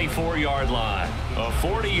the 24-yard line. A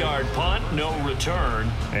 40-yard punt, no return.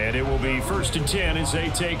 And it will be 1st and 10 as they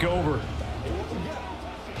take over.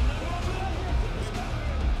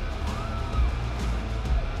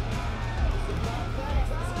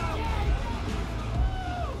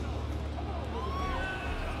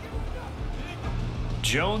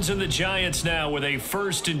 Jones and the Giants now with a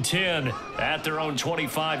 1st and 10 at their own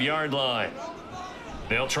 25-yard line.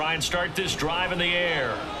 They'll try and start this drive in the air.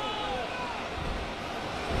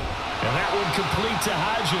 And that one complete to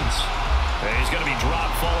Hodgins. And he's going to be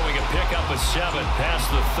dropped following a pickup of 7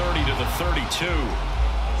 past the 30 to the 32.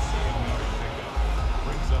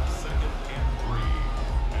 Brings up 2nd and 3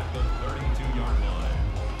 at the 32-yard line.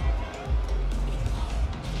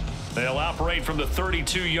 They'll operate from the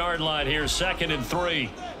 32-yard line here, 2nd and 3.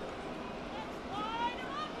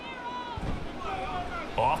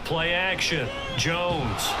 Off play action.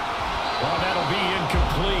 Jones. Well, that'll be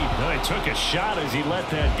incomplete. Well, he took a shot as he let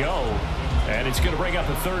that go. And it's going to bring up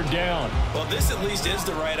a 3rd down. Well, this at least is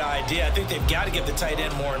the right idea. I think they've got to get the tight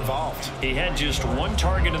end more involved. He had just 1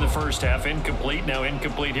 target in the first half, incomplete. Now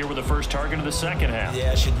incomplete here with the first target of the second half.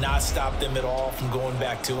 Yeah, should not stop them at all from going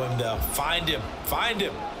back to him, though. Find him. Find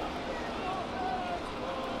him.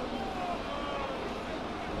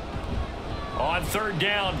 On 3rd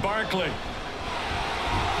down, Barkley.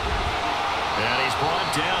 And he's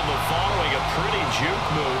brought down, but following a pretty juke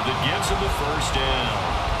move that gives him the 1st down.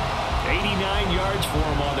 89 yards for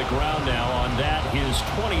him on the ground now on that, his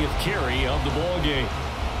 20th carry of the ball game.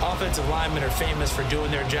 Offensive linemen are famous for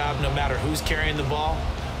doing their job no matter who's carrying the ball.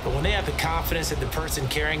 But when they have the confidence that the person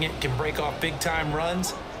carrying it can break off big-time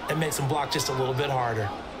runs, that makes them block just a little bit harder.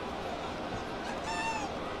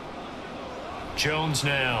 Jones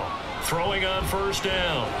now throwing on 1st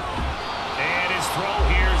down. And his throw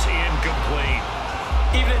here's incomplete.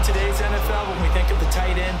 Even in today's NFL, when we think of the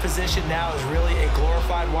tight end position now as really a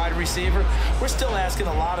glorified wide receiver, we're still asking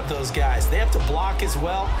a lot of those guys. They have to block as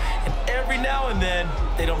well, and every now and then,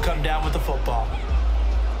 they don't come down with the football.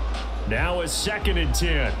 Now is 2nd and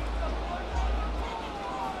 10.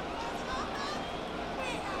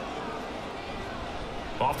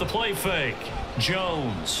 Off the play fake,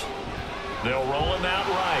 Jones. They'll roll him out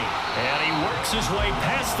right, and he works his way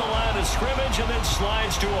past the line of scrimmage and then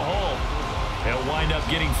slides to a hole. He'll wind up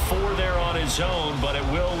getting 4 there on his own, but it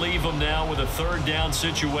will leave him now with a 3rd down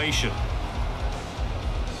situation.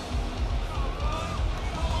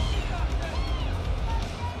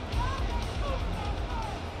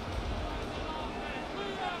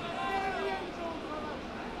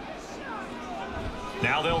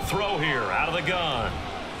 Now they'll throw here out of the gun.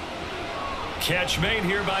 Catch made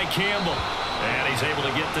here by Campbell. And he's able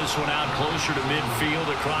to get this one out closer to midfield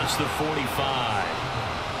across the 45.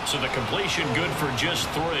 So the completion good for just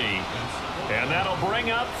 3. And that'll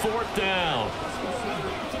bring up 4th down.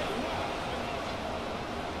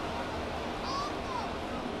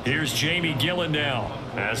 Here's Jamie Gillen now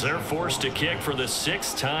as they're forced to kick for the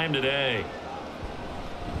 6th time today.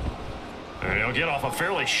 And he'll get off a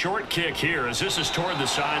fairly short kick here as this is toward the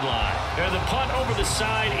sideline. And the punt over the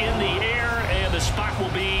side in the air, and the spot will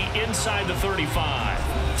be inside the 35.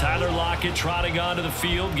 Tyler Lockett trotting onto the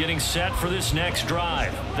field, getting set for this next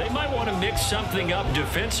drive. They might want to mix something up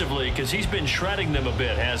defensively because he's been shredding them a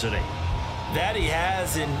bit, hasn't he? That he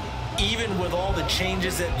has, and even with all the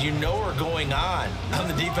changes that you know are going on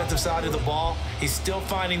the defensive side of the ball, he's still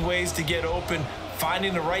finding ways to get open,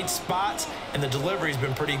 finding the right spots, and the delivery's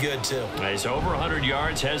been pretty good too. He's over 100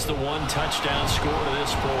 yards, has the 1 touchdown score to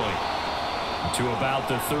this point, to about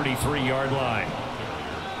the 33-yard line.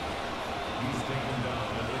 He's taken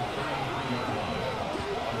down at the 33-yard line.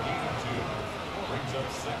 A gain of 2. Brings up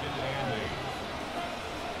 2nd and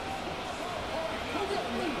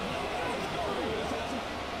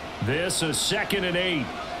 8. This is 2nd and 8.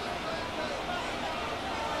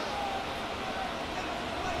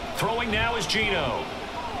 Throwing now is Geno.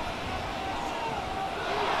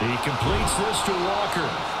 He completes this to Walker.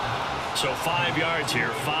 So 5 yards here,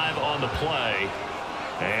 5 on the play.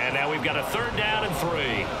 And now we've got a 3rd down and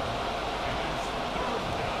 3.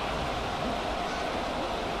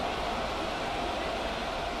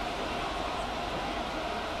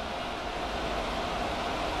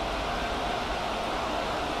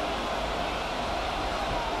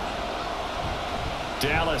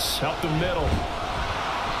 Dallas up the middle.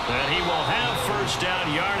 And he will have 1st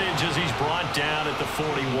down yardage as he's brought down at the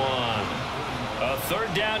 41. A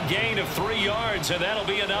 3rd down gain of 3 yards, and that'll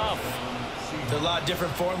be enough. There are a lot of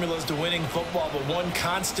different formulas to winning football, but one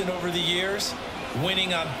constant over the years,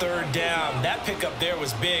 winning on 3rd down. That pickup there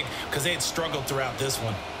was big because they had struggled throughout this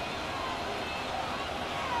one.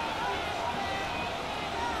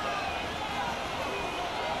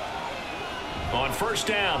 On 1st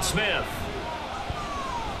down, Smith.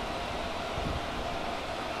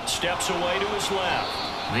 Steps away to his left.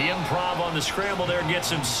 The improv on the scramble there gets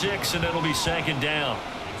him 6, and it'll be 2nd down.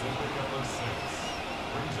 It's a pickup of 6.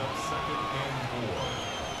 Brings up 2nd and 4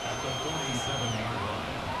 at the 47-yard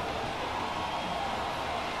line.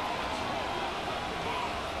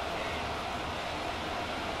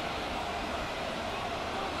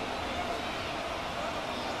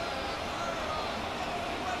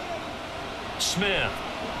 Smith.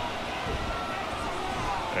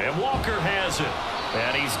 And Walker has it.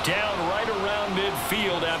 And he's down right around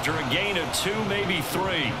midfield after a gain of 2, maybe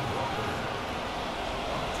 3.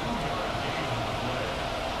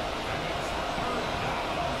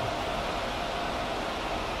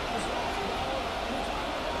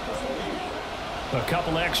 A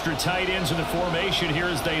couple extra tight ends in the formation here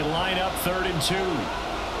as they line up 3rd and 2.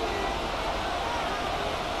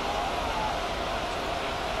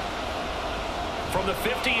 From the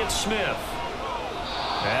 50, it's Smith.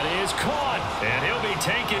 That is caught, and he'll be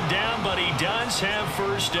taken down, but he does have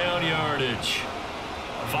first down yardage.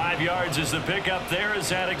 5 yards is the pickup there as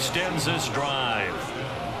that extends this drive.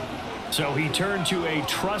 So he turned to a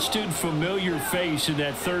trusted, familiar face in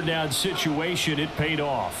that 3rd down situation. It paid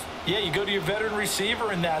off. Yeah, you go to your veteran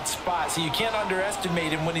receiver in that spot, so you can't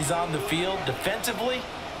underestimate him when he's on the field. Defensively,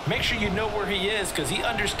 make sure you know where he is because he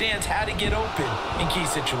understands how to get open in key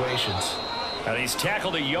situations. And he's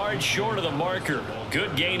tackled a yard short of the marker.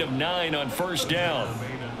 Good gain of 9 on first down.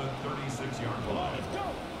 Made at the 36-yard line.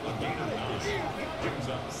 A gain of 9 brings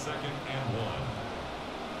up 2nd and 1.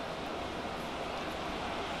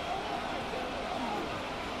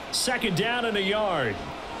 Second down and a yard.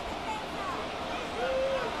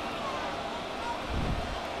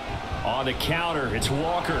 On the counter, it's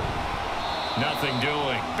Walker. Nothing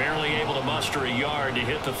doing. Barely able to muster a yard to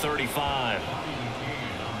hit the 35.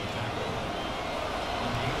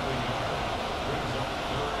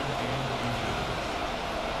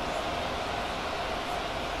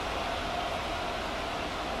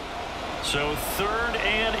 So 3rd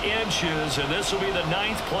and inches, and this will be the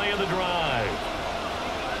 9th play of the drive.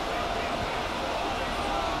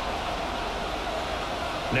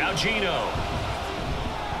 Now Gino.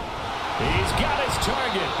 He's got his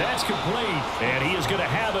target. That's complete. And he is going to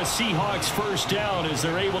have a Seahawks first down as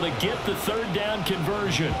they're able to get the 3rd down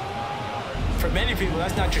conversion. For many people,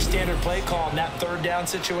 that's not your standard play call in that 3rd down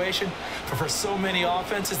situation. But for so many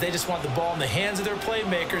offenses, they just want the ball in the hands of their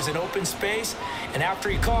playmakers in open space. And after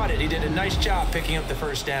he caught it, he did a nice job picking up the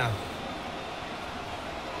first down.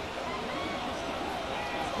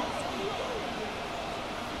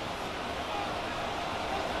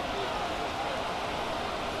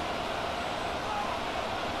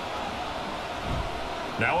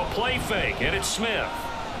 Now a play fake, and it's Smith.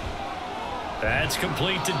 That's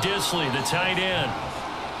complete to Disley, the tight end.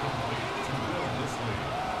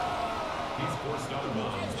 He's forced out of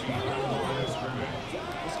bounds behind the line of scrimmage.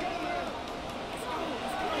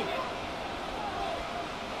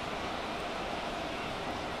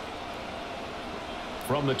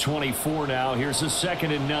 From the 24 now, here's a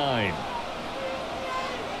 2nd and 9.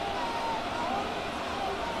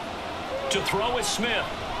 To throw is Smith.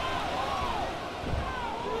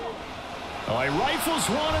 Oh, he rifles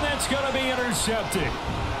one, and that's going to be intercepted.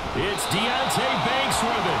 It's Deontay Banks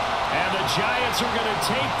with it. And the Giants are going to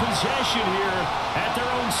take possession here at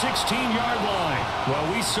their own 16-yard line. Well,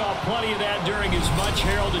 we saw plenty of that during his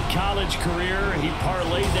much-heralded college career. He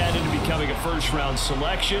parlayed that into becoming a first-round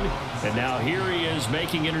selection. And now here he is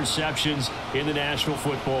making interceptions in the National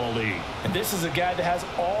Football League. And this is a guy that has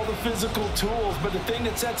all the physical tools, but the thing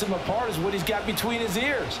that sets him apart is what he's got between his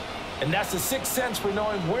ears. And that's the sixth sense for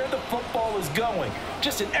knowing where the football is going.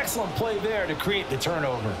 Just an excellent play there to create the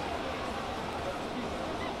turnover.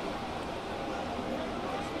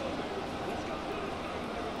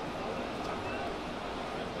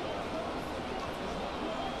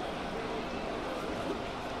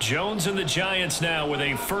 Jones and the Giants now with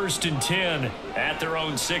a 1st and 10 at their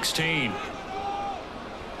own 16.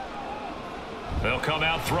 They'll come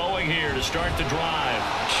out throwing here to start the drive.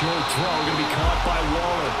 Short throw going to be caught by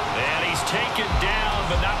Waller. And he's taken down,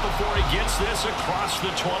 but not before he gets this across the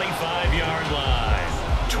 25-yard line.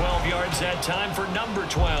 12 yards that time for number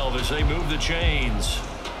 12 as they move the chains.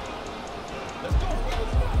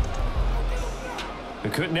 They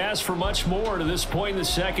couldn't ask for much more to this point in the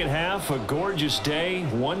second half. A gorgeous day,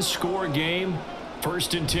 one-score game.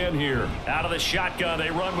 1st and 10 here. Out of the shotgun, they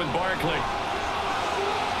run with Barkley.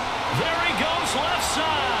 There he goes left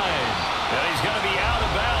side. And he's going to be out of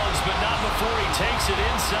bounds, but not before he takes it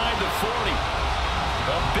inside the 40.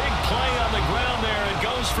 A big play on the ground there. It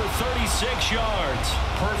goes for 36 yards.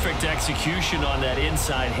 Perfect execution on that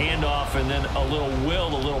inside handoff, and then a little will,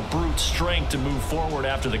 a little brute strength to move forward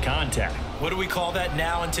after the contact. What do we call that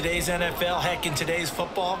now in today's NFL? Heck, in today's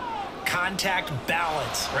football? Contact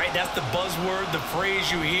balance, right? That's the buzzword, the phrase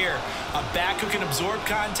you hear. A back who can absorb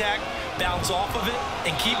contact, bounce off of it,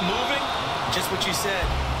 and keep moving. Just what you said,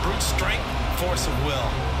 brute strength, force of will.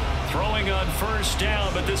 Throwing on 1st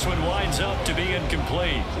down, but this one winds up to be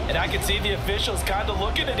incomplete. And I can see the officials kind of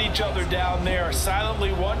looking at each other down there,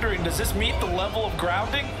 silently wondering, does this meet the level of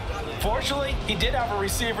grounding? Fortunately, he did have a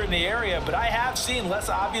receiver in the area, but I have seen less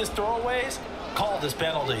obvious throwaways called as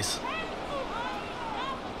penalties.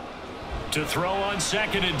 To throw on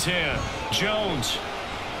 2nd and 10, Jones.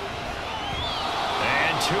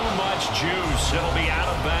 And too much juice. It'll be out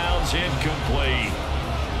of bounds, incomplete.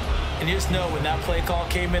 And you just know when that play call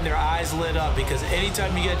came in, their eyes lit up, because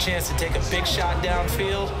anytime you get a chance to take a big shot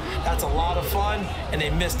downfield, that's a lot of fun, and they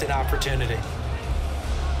missed an opportunity.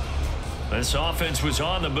 This offense was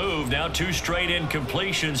on the move. Now 2 straight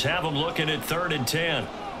incompletions have them looking at 3rd and 10.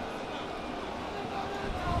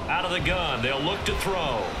 Out of the gun, they'll look to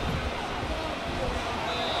throw.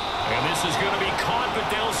 And this is going to be caught, but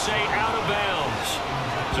they'll say out of bounds.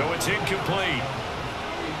 So it's incomplete.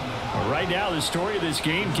 Right now, the story of this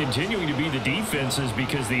game continuing to be the defenses,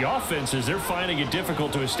 because the offenses, they're finding it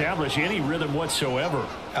difficult to establish any rhythm whatsoever.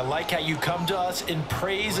 I like how you come to us in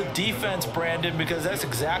praise of defense, Brandon, because that's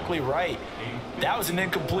exactly right. That was an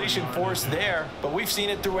incompletion forced there, but we've seen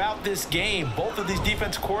it throughout this game. Both of these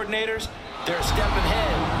defense coordinators, they're a step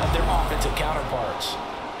ahead of their offensive counterparts.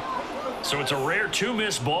 So it's a rare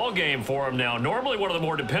 2-miss ball game for him now. Normally one of the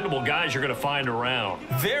more dependable guys you're going to find around.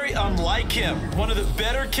 Very unlike him. One of the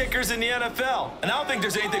better kickers in the NFL. And I don't think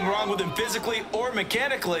there's anything wrong with him physically or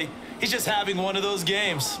mechanically. He's just having one of those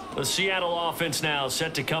games. The Seattle offense now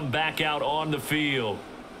set to come back out on the field.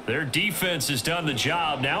 Their defense has done the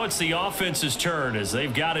job. Now it's the offense's turn as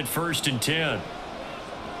they've got it 1st and 10.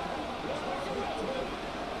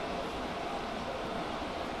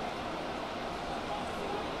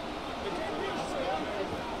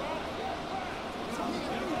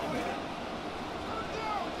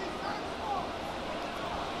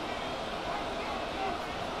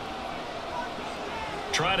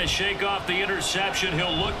 Trying to shake off the interception.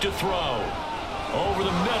 He'll look to throw. Over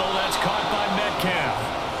the middle, that's caught by Metcalf.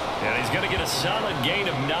 And he's going to get a solid gain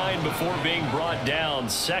of 9 before being brought down.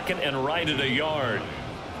 2nd and right at a yard.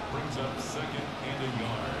 Brings up 2nd and a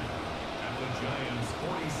yard at the Giants'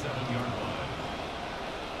 47-yard line.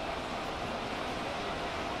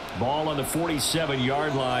 Ball on the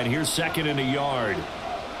 47-yard line. Here's 2nd and a yard.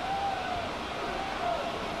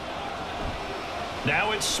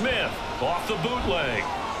 Now it's Smith off the bootleg.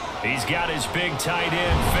 He's got his big tight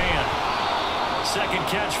end, Fant. 2nd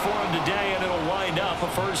catch for him today, and it'll wind up a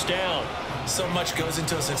 1st down. So much goes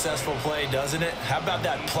into a successful play, doesn't it? How about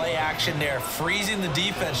that play action there, freezing the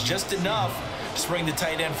defense just enough to bring the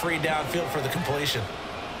tight end free downfield for the completion.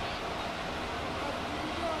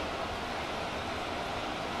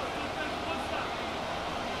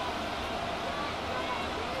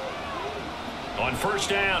 On 1st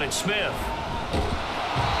down, it's Smith.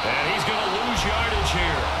 And he's going to lose yardage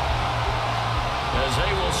here, as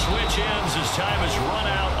they will switch ends as time has run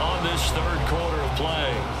out on this 3rd quarter of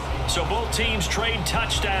play. So both teams trade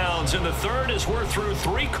touchdowns in the 3rd as we're through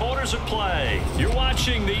 3 quarters of play. You're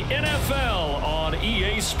watching the NFL on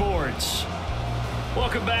EA Sports.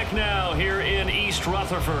 Welcome back now here in East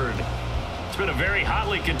Rutherford. It's been a very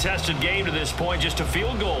hotly contested game to this point. Just a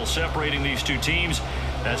field goal separating these 2 teams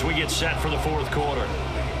as we get set for the 4th quarter.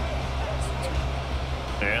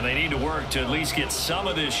 And they need to work to at least get some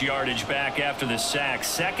of this yardage back after the sack.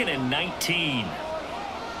 2nd and 19.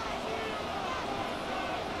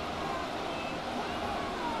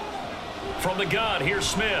 From the gun, here's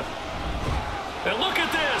Smith. And look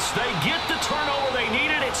at this. They get the turnover they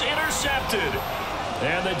needed. It's intercepted.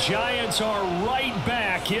 And the Giants are right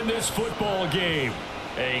back in this football game.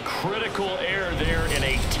 A critical error there in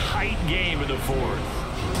a tight game in the 4th.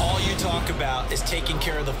 All you talk about is taking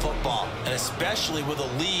care of the football, and especially with a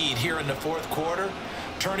lead here in the 4th quarter,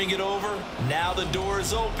 turning it over, now the door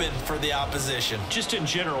is open for the opposition. Just in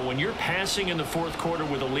general, when you're passing in the 4th quarter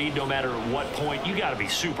with a lead, no matter at what point, you got to be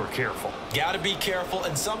super careful. Got to be careful,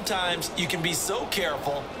 and sometimes you can be so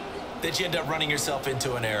careful that you end up running yourself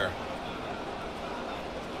into an error.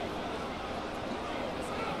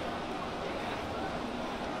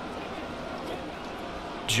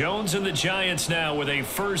 Jones and the Giants now with a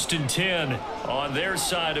 1st and 10 on their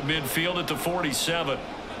side of midfield at the 47.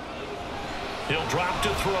 He'll drop to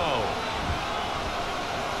throw.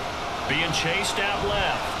 Being chased out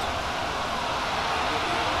left.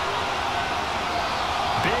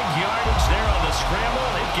 Big yardage there on the scramble,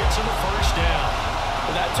 and it gets him a 1st down.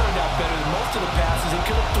 Well, that turned out better than most of the passes he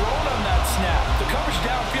could have thrown on that snap. The coverage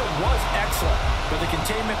downfield was excellent, but the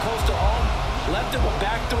containment close to home left him a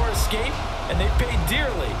backdoor escape, and they paid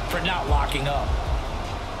dearly for not locking up.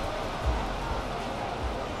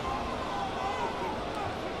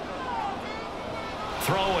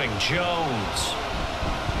 Throwing Jones.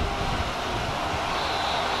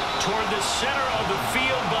 Toward the center of the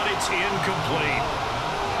field, but it's incomplete.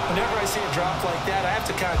 Whenever I see a drop like that, I have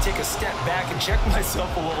to kind of take a step back and check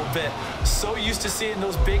myself a little bit. So used to seeing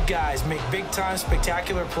those big guys make big-time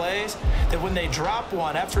spectacular plays that when they drop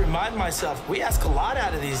one, I have to remind myself, we ask a lot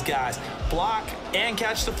out of these guys. Block and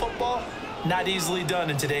catch the football, not easily done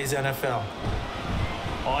in today's NFL.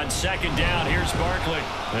 On second down, here's Barkley.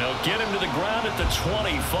 They'll get him to the ground at the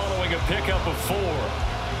 20 following a pickup of 4.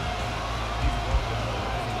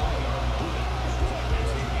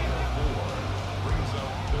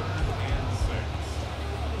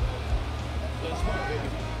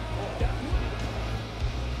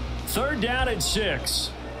 Third down and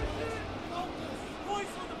 6.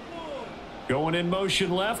 Going in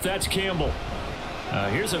motion left, that's Campbell.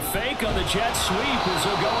 Here's a fake on the jet sweep as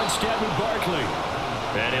he'll go instead with Barkley.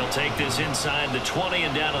 And he'll take this inside the 20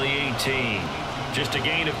 and down to the 18. Just a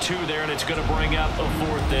gain of 2 there, and it's going to bring up a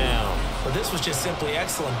 4th down. Well, this was just simply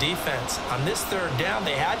excellent defense. On this third down,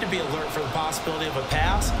 they had to be alert for the possibility of a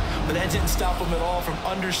pass, but that didn't stop them at all from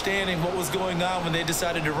understanding what was going on when they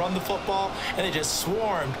decided to run the football, and they just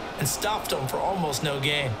swarmed and stuffed them for almost no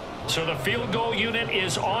gain. So the field goal unit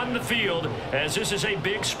is on the field as this is a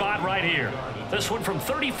big spot right here. This one from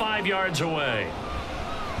 35 yards away.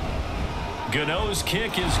 Gano's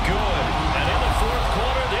kick is good. And in the 4th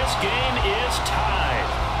quarter, this game is tied.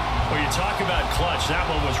 Well, you talk about clutch. That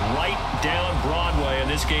one was right down Broadway,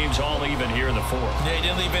 and this game's all even here in the 4th. Yeah, he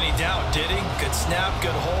didn't leave any doubt, did he? Good snap,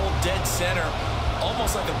 good hold, dead center.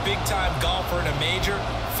 Almost like a big-time golfer in a major,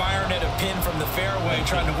 firing at a pin from the fairway,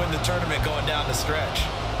 trying to win the tournament going down the stretch.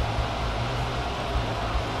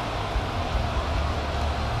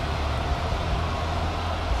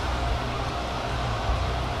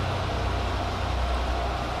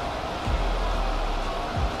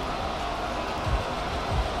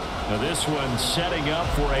 Now this one setting up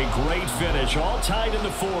for a great finish. All tied in the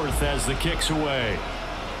 4th as the kick's away.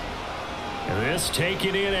 And this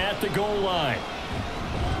taken in at the goal line.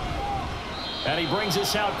 And he brings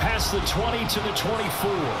us out past the 20 to the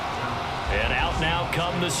 24. And out now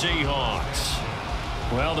come the Seahawks.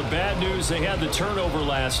 Well, the bad news, they had the turnover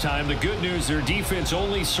last time. The good news, their defense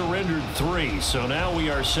only surrendered 3. So now we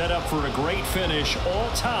are set up for a great finish, all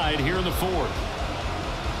tied here in the 4th.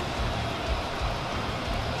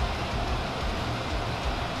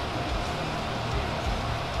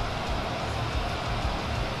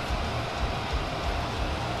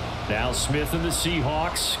 Now Smith and the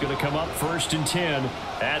Seahawks going to come up 1st and 10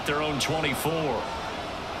 at their own 24.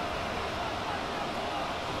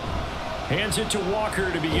 Hands it to Walker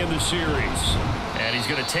to begin the series. And he's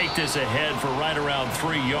going to take this ahead for right around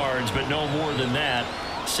 3 yards, but no more than that.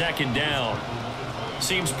 2nd down.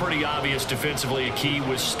 Seems pretty obvious defensively a key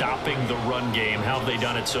was stopping the run game. How have they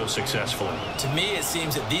done it so successfully? To me, it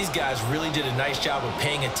seems that these guys really did a nice job of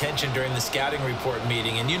paying attention during the scouting report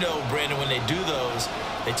meeting. And you know, Brandon, when they do those,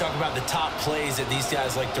 they talk about the top plays that these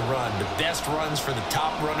guys like to run. The best runs for the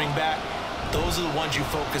top running back, those are the ones you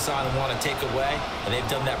focus on and want to take away. And they've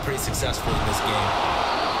done that pretty successfully in this game.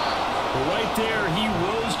 Right there, he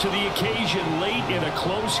rose to the occasion late in a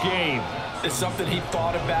close game. It's something he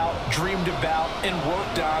thought about, dreamed about, and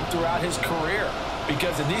worked on throughout his career.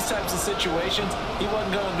 Because in these types of situations, he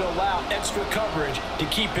wasn't going to allow extra coverage to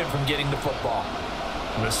keep him from getting the football.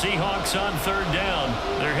 The Seahawks on 3rd down.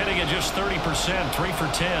 They're hitting at just 30%, 3 for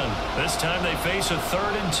 10. This time they face a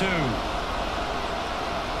 3rd and 2.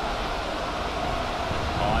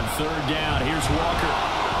 On 3rd down, here's Walker.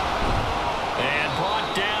 And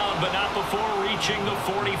brought down, but not before reaching the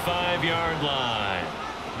 45-yard line.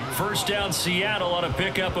 1st down Seattle on a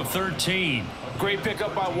pickup of 13. Great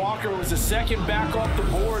pickup by Walker. It was the 2nd back off the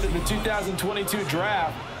board in the 2022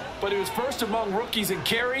 draft. But he was 1st among rookies in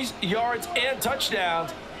carries, yards, and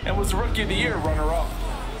touchdowns, and was the Rookie of the Year runner-up.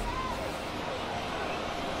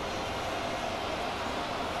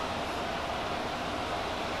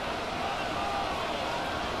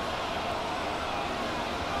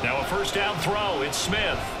 Now a 1st down throw. It's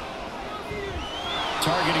Smith.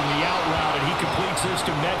 Targeting the out route, and he completes this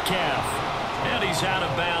to Metcalf. And he's out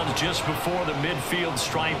of bounds just before the midfield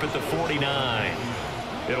stripe at the 49.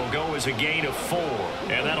 It'll go as a gain of 4,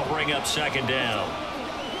 and that'll bring up 2nd down.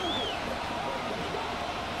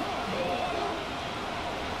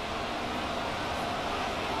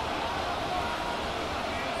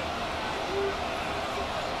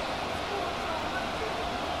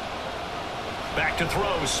 Back to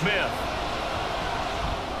throw, Smith.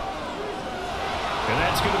 And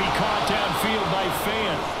that's going to be caught downfield by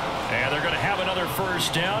Fant. And they're going to have another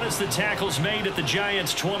 1st down as the tackle's made at the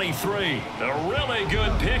Giants' 23. A really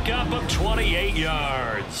good pickup of 28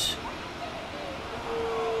 yards.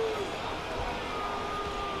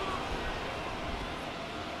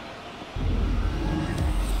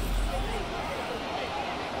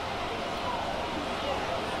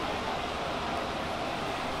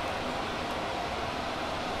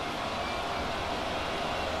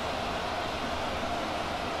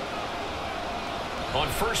 On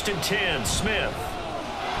 1st and 10, Smith.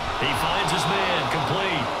 He finds his man,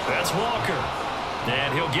 complete. That's Walker.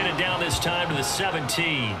 And he'll get it down this time to the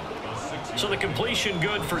 17. So the completion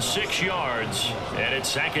good for 6 yards, and it's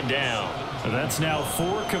second down. That's now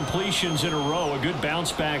 4 completions in a row. A good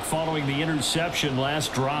bounce back following the interception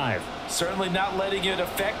last drive. Certainly not letting it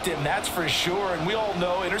affect him, that's for sure. And we all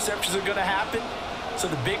know interceptions are going to happen. So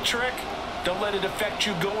the big trick, don't let it affect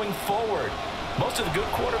you going forward. Most of the good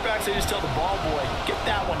quarterbacks, they just tell the ball boy, get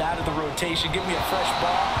that one out of the rotation, give me a fresh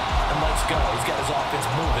ball, and let's go. He's got his offense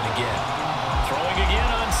moving again. Throwing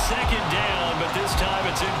again on second down, but this time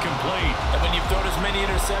it's incomplete. And when you've thrown as many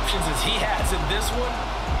interceptions as he has in this one,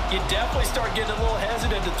 you definitely start getting a little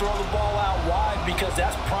hesitant to throw the ball out wide because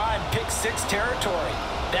that's prime pick 6 territory.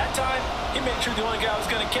 That time, he made sure the only guy who was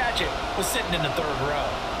going to catch it was sitting in the 3rd row.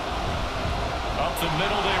 Up the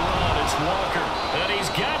middle they run. It's Walker. And he's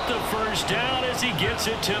got the first down as he gets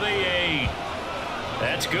it to the 8.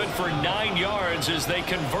 That's good for 9 yards as they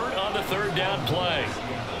convert on the 3rd down play.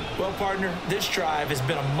 Well, partner, this drive has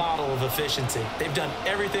been a model of efficiency. They've done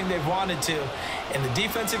everything they've wanted to. And the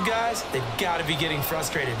defensive guys, they've got to be getting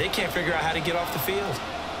frustrated. They can't figure out how to get off the field.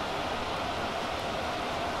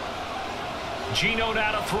 Geno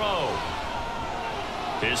now to throw.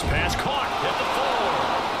 His pass caught at the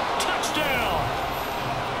 4. Touchdown.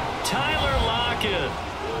 Tyler Lockett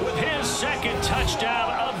with his 2nd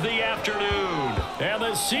touchdown of the afternoon. And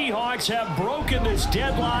the Seahawks have broken this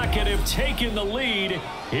deadlock and have taken the lead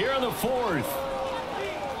here in the 4th.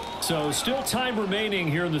 So still time remaining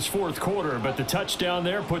here in this 4th quarter, but the touchdown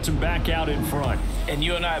there puts them back out in front. And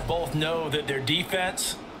you and I both know that their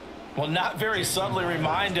defense will not very subtly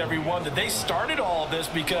remind everyone that they started all of this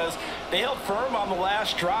because they held firm on the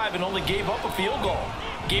last drive and only gave up a field goal.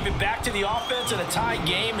 Gave it back to the offense in a tie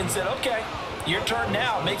game and said, okay, your turn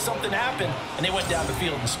now, make something happen. And they went down the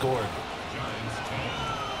field and scored.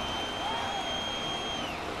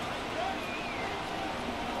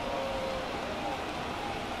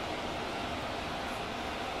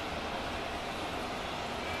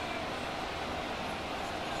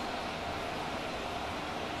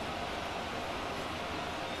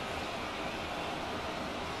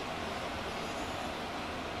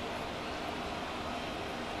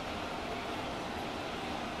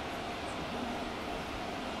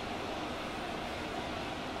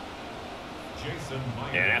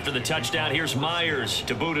 And after the touchdown, here's Myers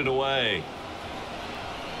to boot it away.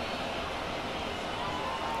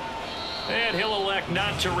 And he'll elect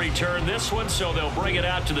not to return this one, so they'll bring it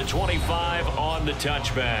out to the 25 on the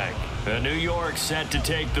touchback. And New York set to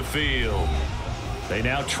take the field. They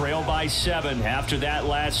now trail by 7 after that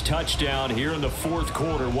last touchdown here in the 4th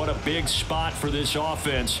quarter. What a big spot for this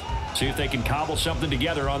offense. See if they can cobble something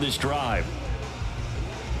together on this drive.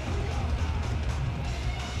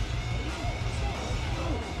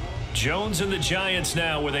 Jones and the Giants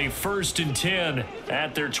now with a 1st and 10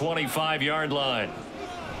 at their 25-yard line.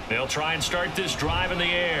 They'll try and start this drive in the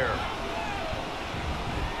air.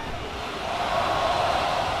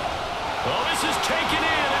 Oh, this is taken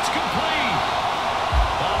in. It's complete.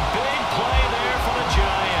 A big play there for the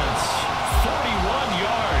Giants. 41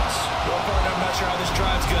 yards. Well, partner, I'm not sure how this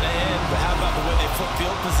drive's going to end, but how about the way they flip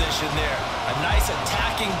field position there? A nice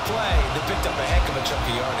attacking play that picked up a heck of a chunk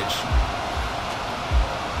of yardage.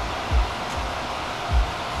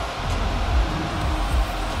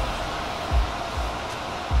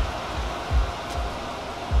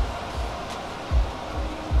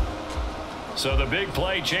 So the big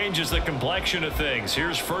play changes the complexion of things.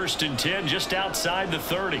 Here's 1st and 10 just outside the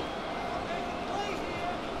 30.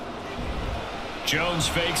 Jones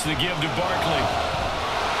fakes the give to Barkley.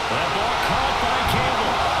 That ball caught by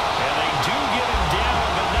Campbell. And they do get him down,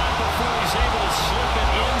 but not before he's able to slip it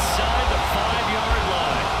inside the 5-yard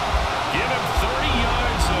line. Give him 30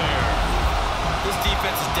 yards there. This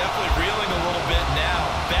defense is definitely reeling a little bit now.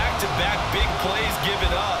 Back-to-back big plays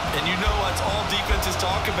given up. And you know that's all defenses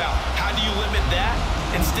talk about. How do you limit that?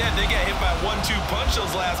 Instead, they got hit by 1-2 punch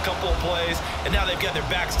those last couple of plays, and now they've got their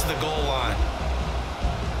backs to the goal line.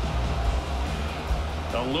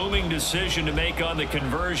 A looming decision to make on the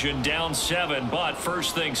conversion, down 7, but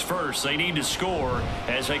first things first, they need to score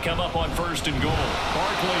as they come up on 1st and goal.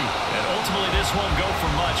 Barkley, and ultimately this won't go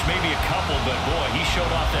for much, maybe a couple, but boy, he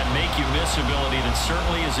showed off that make-you-miss ability that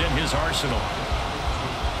certainly is in his arsenal.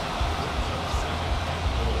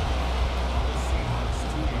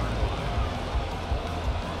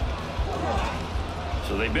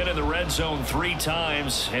 So they've been in the red zone 3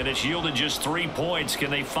 times, and it's yielded just 3 points.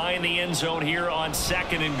 Can they find the end zone here on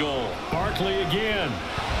 2nd and goal? Barkley again.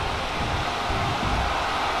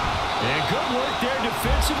 And good work there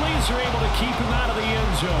defensively as they're able to keep him out of the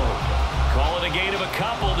end zone. Call it a gain of a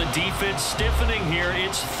couple. The defense stiffening here.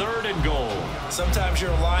 It's 3rd and goal. Sometimes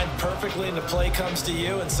you're aligned perfectly and the play comes to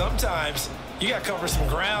you, and sometimes you got to cover some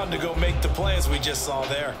ground to go make the play, as we just saw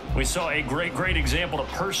there. We saw a great example of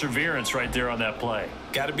perseverance right there on that play.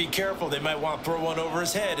 Got to be careful. They might want to throw one over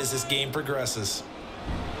his head as this game progresses.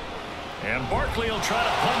 And Barkley will try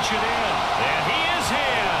to punch it in. And he is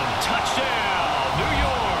in. Touchdown, New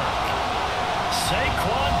York.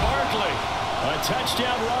 Saquon Barkley. A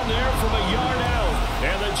touchdown run there from a yard out.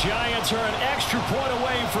 And the Giants are an extra point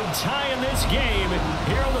away from tying this game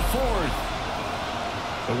here in the 4th.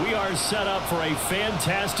 We are set up for a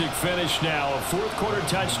fantastic finish now. A 4th quarter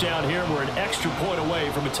touchdown here. We're an extra point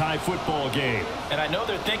away from a tie football game. And I know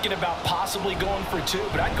they're thinking about possibly going for 2,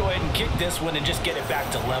 but I'd go ahead and kick this one and just get it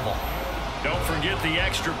back to level. Don't forget the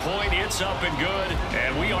extra point. It's up and good.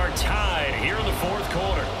 And we are tied here in the 4th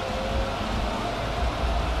quarter.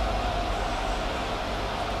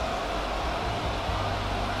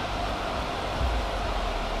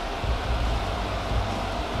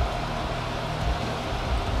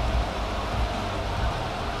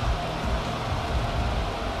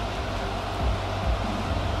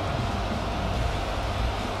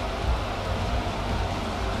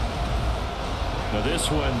 Now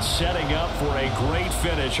this one setting up for a great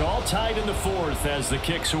finish. All tied in the 4th as the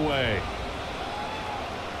kick's away.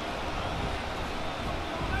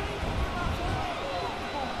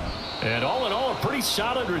 And all in all, a pretty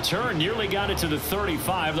solid return. Nearly got it to the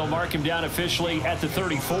 35. They'll mark him down officially at the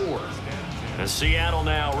 34. And Seattle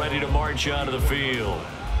now ready to march onto the field.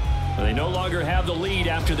 They no longer have the lead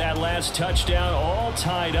after that last touchdown. All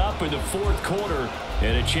tied up in the 4th quarter.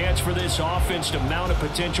 And a chance for this offense to mount a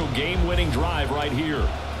potential game-winning drive right here.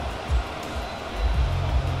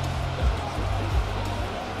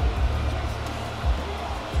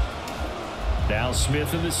 Now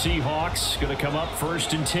Smith and the Seahawks going to come up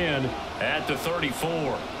 1st and 10 at the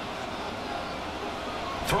 34.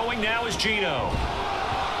 Throwing now is Geno.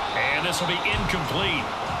 And this will be incomplete.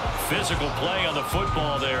 Physical play on the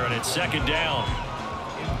football there, and it's 2nd down.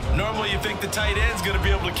 Normally you think the tight end's going to be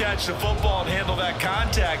able to catch the football and handle that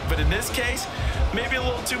contact, but in this case, maybe a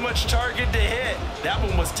little too much target to hit. That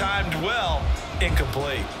one was timed well.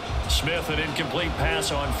 Incomplete. Smith, an incomplete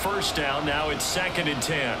pass on 1st down. Now it's 2nd and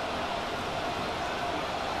 10.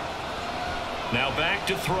 Now back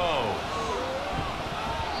to throw.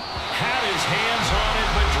 Had his hands on it,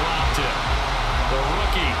 but dropped it. The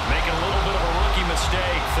rookie making a little bit of a rookie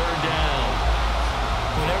mistake. 3rd down.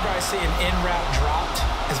 Whenever I see an in-route dropped,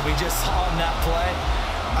 as we just saw in that play,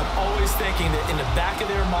 I'm always thinking that in the back of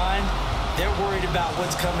their mind, they're worried about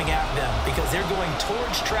what's coming at them because they're going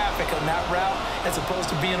towards traffic on that route as opposed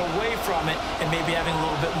to being away from it and maybe having a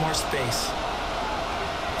little bit more space.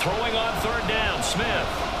 Throwing on 3rd down, Smith.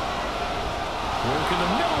 Work in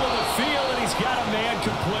the middle of the field, and he's got a man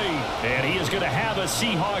complete. And he is going to have a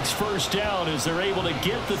Seahawks 1st down as they're able to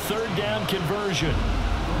get the 3rd down conversion.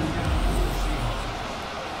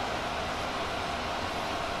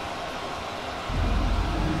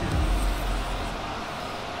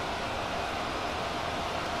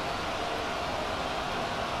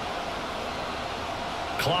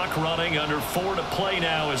 Clock running, under 4 to play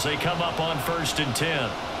now as they come up on 1st and 10.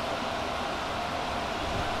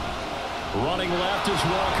 Running left is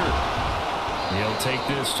Walker. He'll take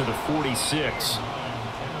this to the 46. He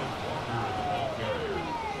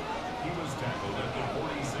was tackled at the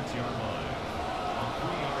 46-yard line. A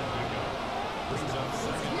 3-yard pickup brings up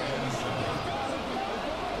 2nd and 7.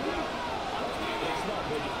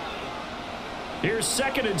 Here's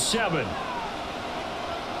 2nd and 7.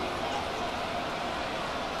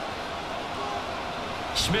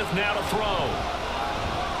 Smith now to throw.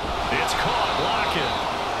 It's caught. Lockett.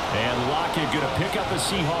 And Lockett going to pick up a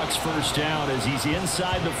Seahawks 1st down as he's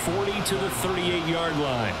inside the 40 to the 38-yard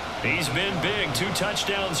line. He's been big. 2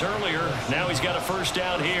 touchdowns earlier. Now he's got a 1st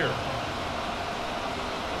down here.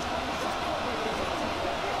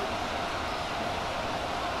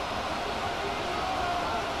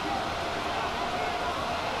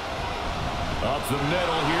 Up the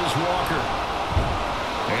middle, here's Walker.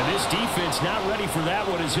 And this defense not ready for that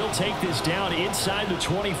one as he'll take this down inside the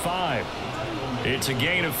 25. It's a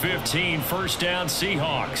gain of 15, 1st down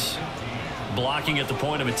Seahawks. Blocking at the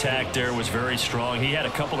point of attack there was very strong. He had a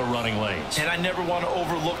couple of running lanes. And I never want to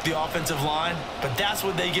overlook the offensive line, but that's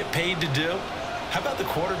what they get paid to do. How about the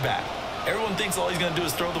quarterback? Everyone thinks all he's going to do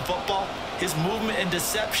is throw the football. His movement and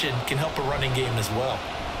deception can help a running game as well.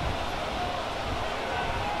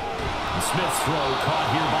 Smith's throw caught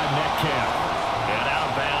here by Metcalf. And out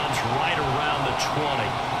of bounds right around the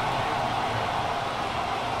 20.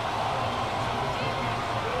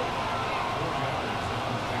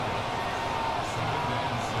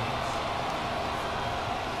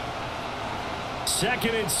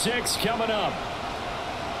 2nd and 6 coming up.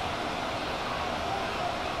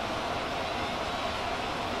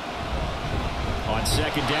 On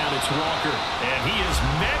 2nd down, it's Walker. And he is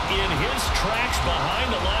met in his tracks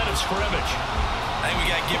behind the line of scrimmage. I think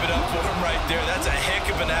we got to give it up for him right there. That's a heck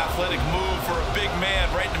of an athletic move for a big man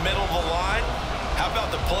right in the middle of the line. How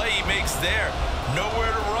about the play he makes there?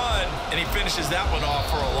 Nowhere to run, and he finishes that one off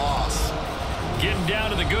for a loss. Getting down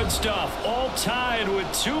to the good stuff. All tied with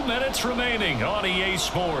 2 minutes remaining on EA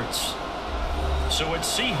Sports. So it's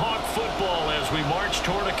Seahawk football as we march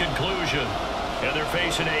toward a conclusion. And they're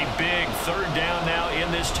facing a big 3rd down now in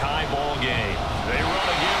this tie ball game. They run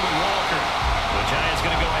again with Walker. The Giants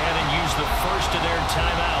going to go ahead and use the first of their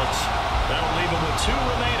timeouts. That'll leave them with 2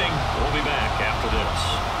 remaining. We'll be back after this.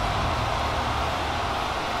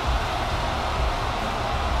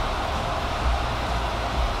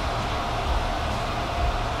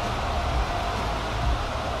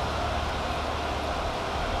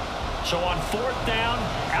 So on 4th down,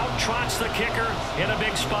 out trots the kicker in a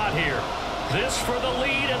big spot here. This for the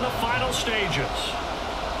lead in the final stages.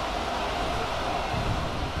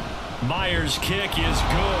 Myers' kick is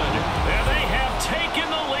good. And they have taken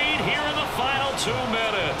the lead here in the final 2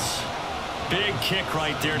 minutes. Big kick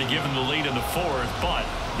right there to give them the lead in the 4th, but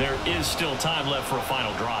there is still time left for a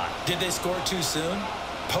final drive. Did they score too soon?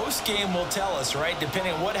 Post-game will tell us, right?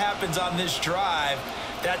 Depending on what happens on this drive,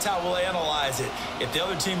 that's how we'll analyze it. If the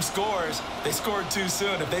other team scores, they scored too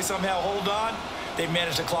soon. If they somehow hold on, they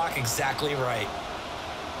managed the clock exactly right.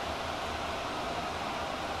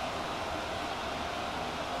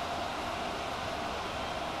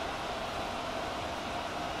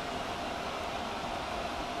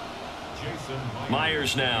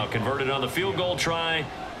 Myers now converted on the field goal try.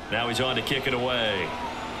 Now he's on to kick it away.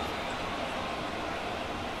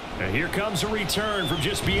 And here comes a return from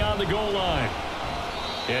just beyond the goal line.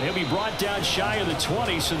 And he'll be brought down shy of the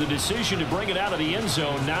 20, so the decision to bring it out of the end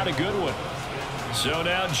zone, not a good one. So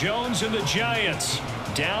now Jones and the Giants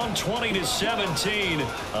down 20-17.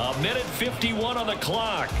 A minute 51 on the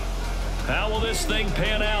clock. How will this thing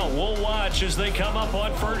pan out? We'll watch as they come up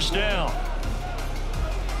on 1st down.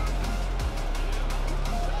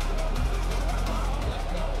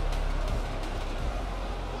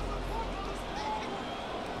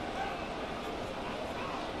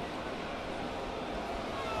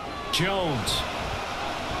 Jones.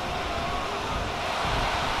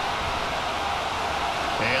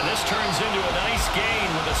 And this turns into a nice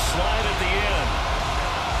gain with a slide at the end.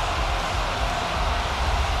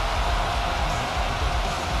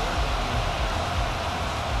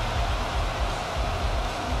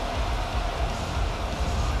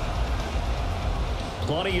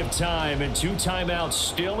 Plenty of time and 2 timeouts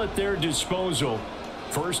still at their disposal.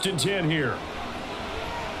 1st and 10 here.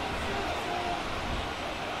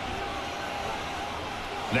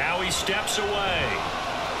 Now he steps away.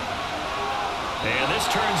 And this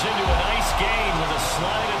turns into a nice gain with a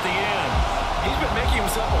slide at the end. He's been making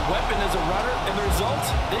himself a weapon as a runner, and the results,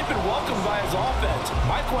 they've been welcomed by his offense.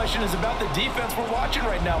 My question is about the defense we're watching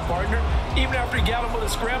right now, partner. Even after he got him with a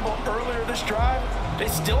scramble earlier this drive, they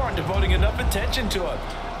still aren't devoting enough attention to him.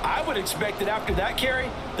 I would expect that after that carry,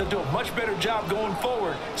 they'll do a much better job going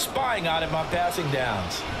forward, spying on him on passing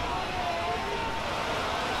downs.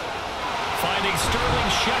 Finding Sterling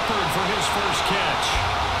Shepard for his first catch.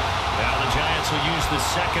 Now the Giants will use the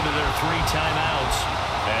 2nd of their 3 timeouts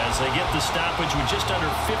as they get the stoppage with just under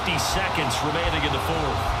 50 seconds remaining in the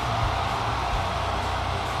 4th.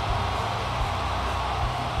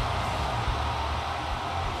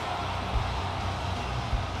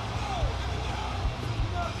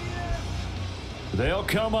 They'll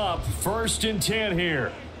come up 1st and 10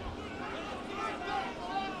 here.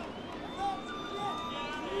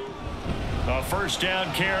 A 1st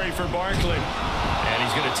down carry for Barkley. And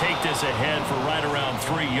he's going to take this ahead for right around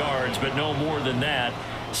 3 yards, but no more than that.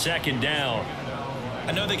 2nd down.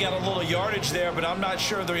 I know they got a little yardage there, but I'm not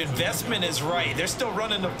sure their investment is right. They're still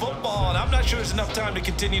running the football, and I'm not sure there's enough time to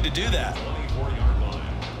continue to do that.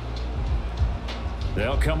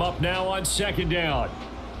 They'll come up now on 2nd down.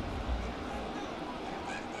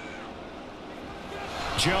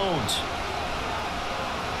 Jones.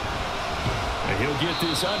 And he'll get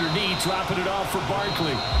this underneath, dropping it off for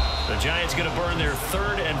Barkley. The Giants going to burn their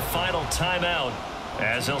 3rd and final timeout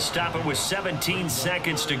as they'll stop it with 17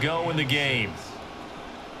 seconds to go in the game.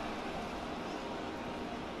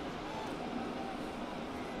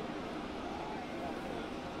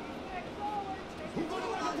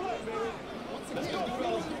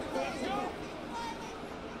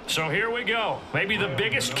 So here we go. Maybe the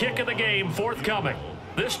biggest kick of the game forthcoming.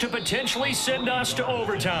 This to potentially send us to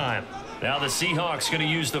overtime. Now the Seahawks going to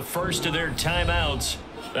use the first of their timeouts.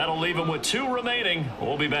 That'll leave them with 2 remaining.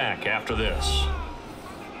 We'll be back after this.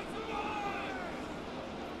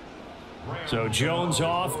 So Jones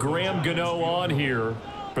off, Graham Gano on here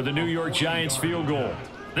for the New York Giants field goal.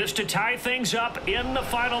 This to tie things up in the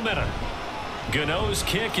final minute. Gano's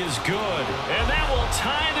kick is good, and that will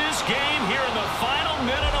tie this game here in the final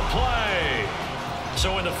minute of play.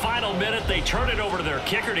 So in the final minute, they turn it over to their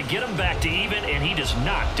kicker to get him back to even, and he does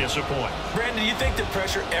not disappoint. Brandon, do you think the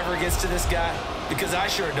pressure ever gets to this guy? Because I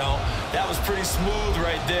sure don't. That was pretty smooth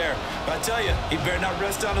right there. But I tell you, he better not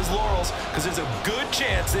rest on his laurels, because there's a good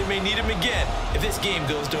chance they may need him again if this game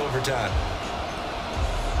goes to overtime.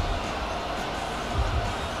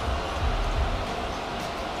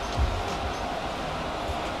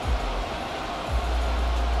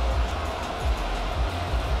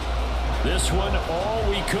 This one, all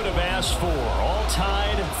we could have asked for. All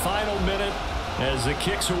tied, final minute as the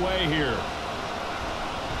kick's away here.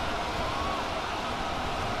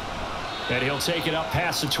 And he'll take it up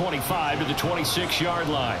past the 25 to the 26-yard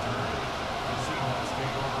line.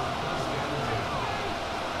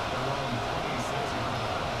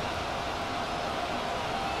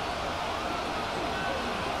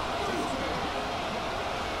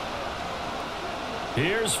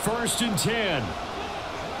 Here's 1st and 10.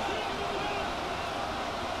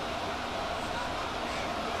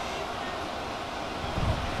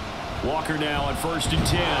 Walker now on 1st and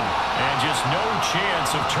 10. And just no chance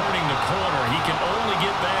of turning the corner. He can only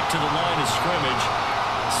get back to the line of scrimmage.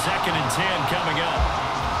 2nd and 10 coming up.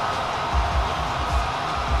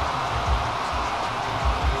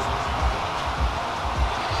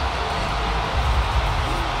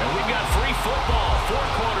 And we've got free football. 4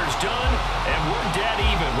 quarters done, and we're dead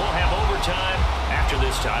even. We'll have overtime after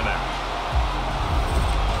this timeout.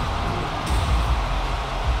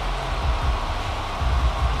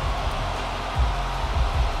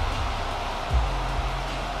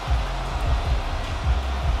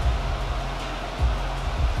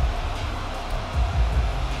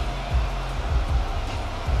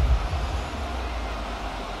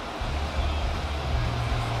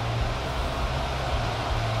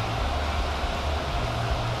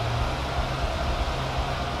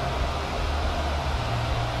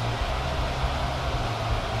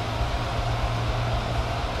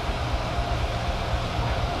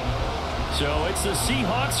 So it's the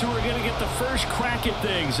Seahawks who are going to get the first crack at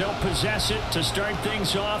things. They'll possess it to start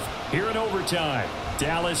things off here in overtime.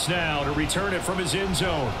 Dallas now to return it from his end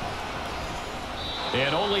zone.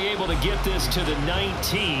 And only able to get this to the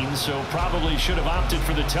 19, so probably should have opted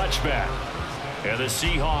for the touchback. And the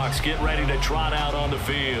Seahawks get ready to trot out on the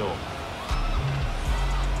field.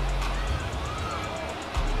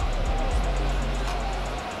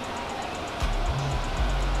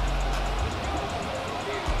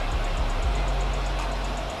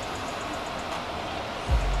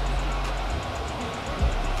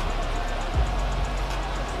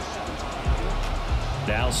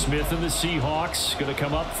 Now Smith and the Seahawks going to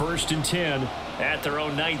come up 1st and 10 at their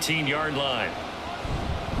own 19-yard line.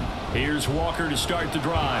 Here's Walker to start the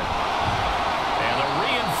drive. And the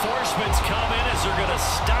reinforcements come in as they're going to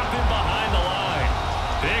stop him behind the line.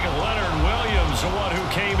 Big Leonard Williams, the one who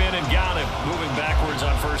came in and got him. Moving backwards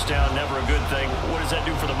on 1st down, never a good thing. What does that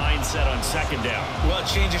do for the mindset on 2nd down? Well, it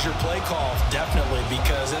changes your play call, definitely,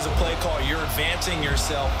 because as a play call, you're advancing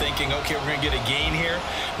yourself thinking, okay, we're going to get a gain here.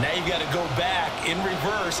 Now you've got to go back in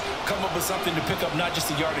reverse, come up with something to pick up not just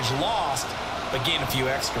the yardage lost, but gain a few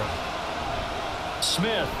extra.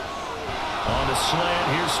 Smith on the slant.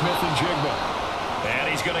 Here's Smith and Jigba.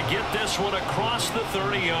 And he's going to get this one across the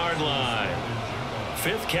 30-yard line.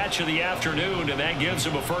 5th catch of the afternoon, and that gives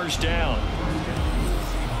him a 1st down.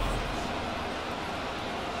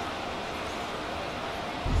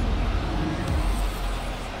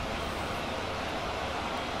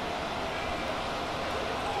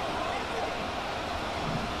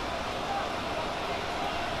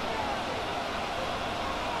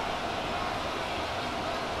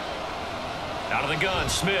 Out of the gun,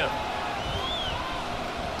 Smith.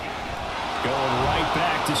 Going right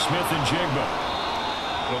back to Smith and Jigba.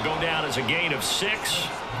 Will go down as a gain of 6,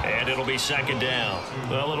 and it'll be 2nd down.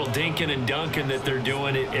 A little dinking and dunking that they're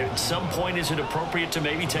doing. At some point, is it appropriate to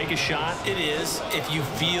maybe take a shot? It is, if you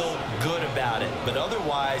feel good about it. But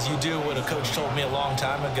otherwise, you do what a coach told me a long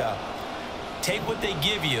time ago. Take what they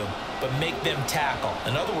give you, but make them tackle.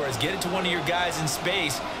 In other words, get it to one of your guys in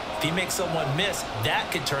space. If he makes someone miss, that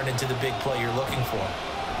could turn into the big play you're looking for.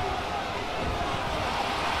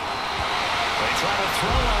 They try to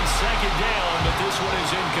throw on 2nd down, but this one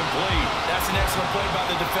is incomplete. That's an excellent play by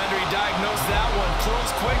the defender. He diagnosed that one,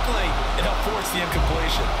 closed quickly, and helped force the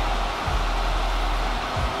incompletion.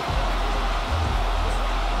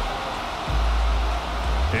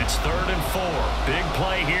 It's 3rd and 4. Big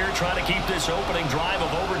play here, trying to keep this opening drive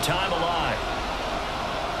of overtime alive.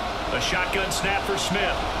 A shotgun snap for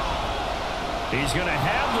Smith. He's going to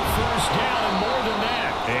have the first down and more than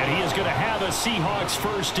that. And he is going to have a Seahawks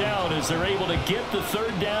first down as they're able to get the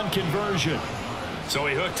 3rd down conversion. So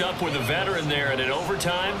he hooked up with a veteran there, and in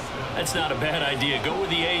overtime, that's not a bad idea. Go with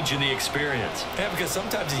the age and the experience. Yeah, because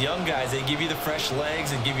sometimes the young guys, they give you the fresh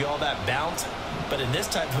legs and give you all that bounce. But in this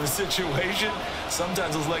type of a situation,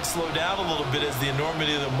 sometimes those legs slow down a little bit as the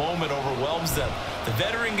enormity of the moment overwhelms them. The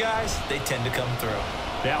veteran guys, they tend to come through.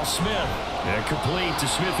 Now Smith, and complete to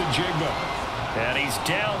Smith and Jigba. And he's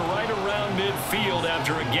down right around midfield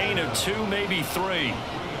after a gain of 2, maybe 3.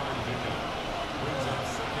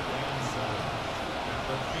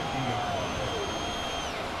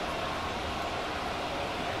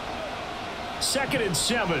 Second and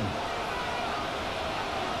 7.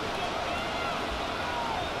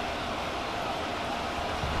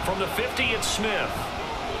 From the 50, it's Smith.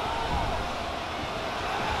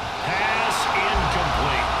 Pass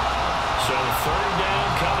incomplete. So 3rd down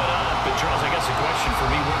coming up. But Charles, I guess the question for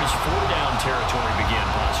me, where does 4th down territory begin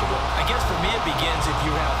possibly? I guess for me it begins if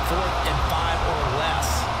you have 4th and 5 or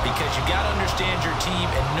less, because you got to understand your team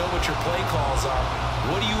and know what your play calls are.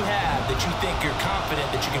 What do you have that you think you're confident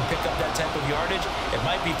that you can pick up that type of yardage? It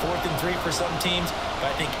might be 4th and 3 for some teams, but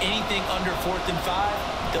I think anything under 4th and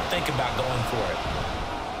 5, they'll think about going for it.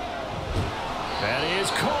 That is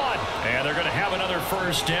caught. And they're going to have another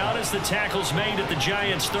first down as the tackle's made at the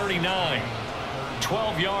Giants' 39.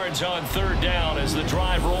 12 yards on 3rd down as the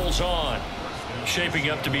drive rolls on. Shaping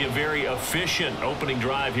up to be a very efficient opening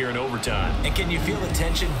drive here in overtime. And can you feel the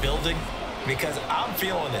tension building? Because I'm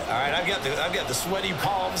feeling it. All right, I've got the sweaty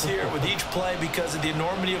palms here with each play because of the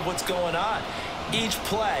enormity of what's going on. Each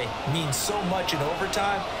play means so much in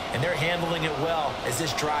overtime, and they're handling it well as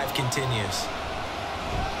this drive continues.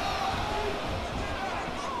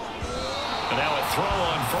 And now a throw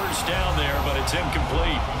on first down there, but it's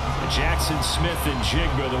incomplete. Jackson Smith and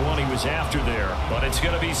Jigba, the one he was after there. But it's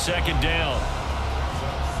going to be 2nd down.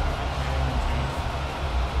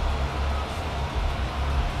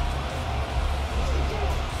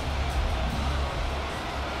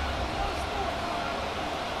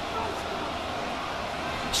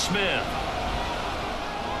 Smith.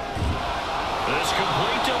 This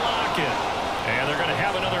complete to Lockett. And they're going to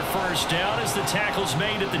have another first down as the tackle's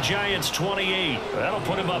made at the Giants' 28. That'll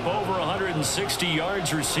put him up over 160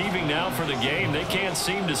 yards receiving now for the game. They can't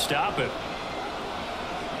seem to stop it.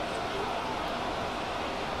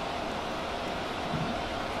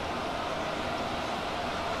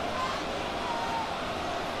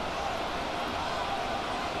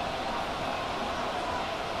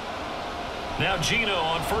 Now Gino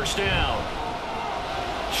on first down.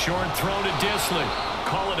 Short throw to Disley.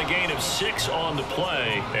 Call it a gain of 6 on the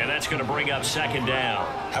play, and that's going to bring up 2nd down.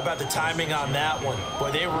 How about the timing on that one?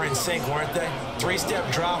 Boy, they were in sync, weren't they?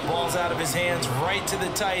 3-step drop, balls out of his hands, right to the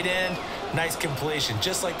tight end. Nice completion,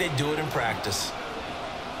 just like they do it in practice.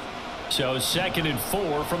 So 2nd and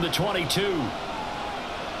 4 from the 22.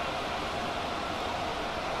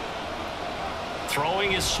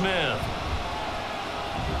 Throwing is Smith.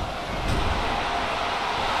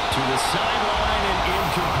 To the sideline and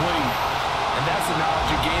incomplete. And that's the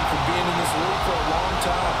knowledge you gain from being in this league for a long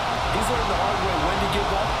time. He's learned the hard way when to give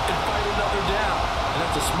up and fight another down. And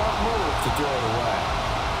that's a smart move to throw it away.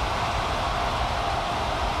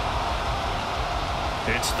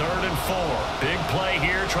 It's 3rd and 4. Big play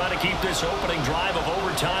here, trying to keep this opening drive of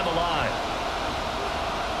overtime alive.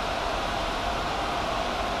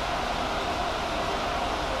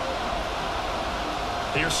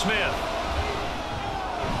 Here's Smith.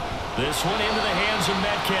 This one into the hands of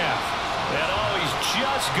Metcalf. And oh, he's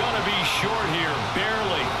just going to be short here,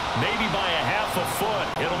 barely, maybe by a half a foot.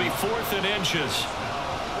 It'll be 4th and inches.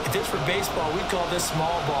 If this were baseball, we'd call this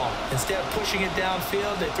small ball. Instead of pushing it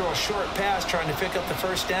downfield, they throw a short pass trying to pick up the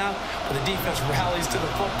first down, but the defense rallies to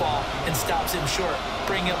the football and stops him short,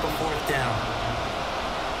 bringing up a 4th down.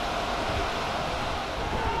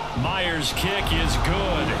 Myers' kick is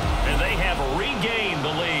good, and they have regained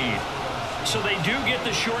the lead. So they do get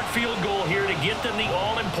the short field goal here to get them the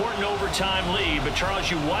all-important overtime lead. But, Charles,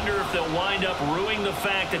 you wonder if they'll wind up ruining the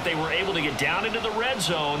fact that they were able to get down into the red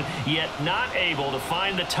zone, yet not able to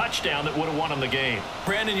find the touchdown that would have won them the game.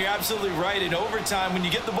 Brandon, you're absolutely right. In overtime, when you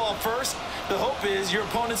get the ball first, the hope is your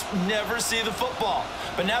opponents never see the football.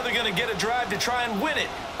 But now they're going to get a drive to try and win it,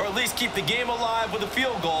 or at least keep the game alive with a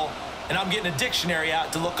field goal. And I'm getting a dictionary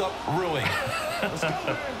out to look up ruining.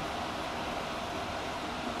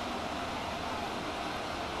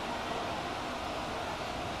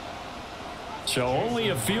 So only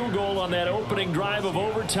a field goal on that opening drive of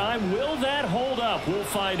overtime. Will that hold up? We'll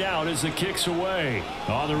find out as the kick's away.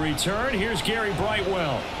 On the return, here's Gary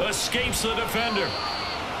Brightwell. Escapes the defender.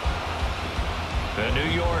 And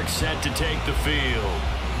New York set to take the field.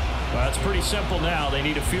 Well, it's pretty simple now. They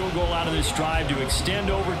need a field goal out of this drive to extend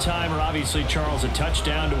overtime, or obviously, Charles, a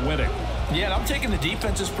touchdown to win it. Yeah, and I'm taking the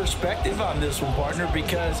defense's perspective on this one, partner,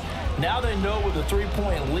 because now they know with a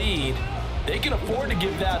 3-point lead, they can afford to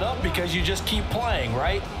give that up because you just keep playing,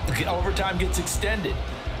 right? Overtime gets extended.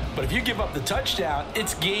 But if you give up the touchdown,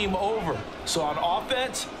 it's game over. So on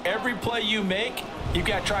offense, every play you make, you've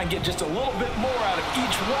got to try and get just a little bit more out of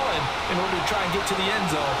each one in order to try and get to the end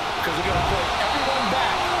zone, because they're going to put everyone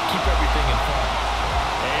back, keep everything in front.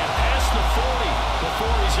 And past the 40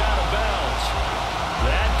 before he's out of bounds.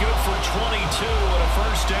 That good for 22 and a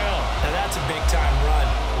first down. Now that's a big-time run.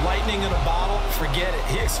 Lightning in a bottle, forget it.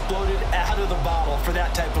 He exploded out of the bottle for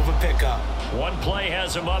that type of a pickup. One play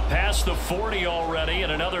has him up past the 40 already,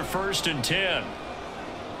 and another 1st and 10.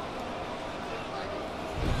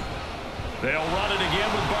 They'll run it again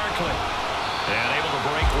with Barkley. And able to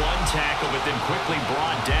break one tackle, but then quickly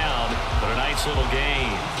brought down. But a nice little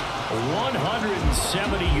gain.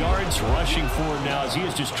 170 yards rushing for him now as he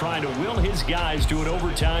is just trying to will his guys to an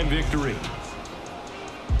overtime victory.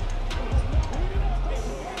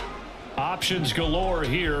 Options galore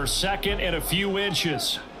here. 2nd and a few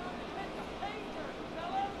inches.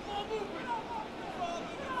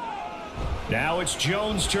 Now it's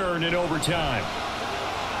Jones' turn in overtime.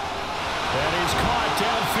 That is caught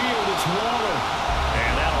downfield. It's Waller.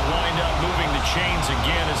 And that'll wind up moving the chains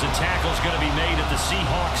again as the tackle's going to be made at the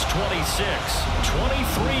Seahawks 26.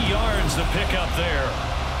 23 yards the pickup there.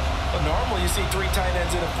 But normally you see 3 tight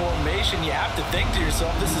ends in a formation, you have to think to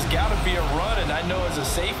yourself, this has got to be a run. And I know as a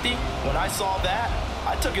safety, when I saw that,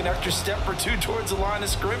 I took an extra step or 2 towards the line of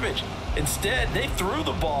scrimmage. Instead, they threw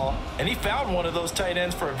the ball, and he found one of those tight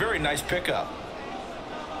ends for a very nice pickup.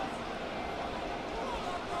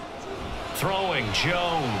 Throwing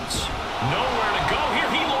Jones. Nowhere to go here.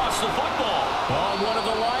 He lost the football. Oh, one of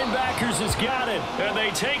the linebackers has got it. And they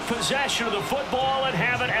take possession of the football and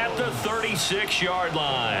have it at the 36-yard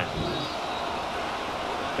line.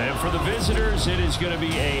 And for the visitors, it is going to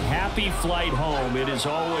be a happy flight home. It is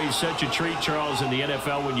always such a treat, Charles, in the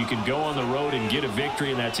NFL when you can go on the road and get a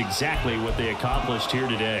victory, and that's exactly what they accomplished here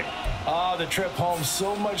today. Oh, the trip home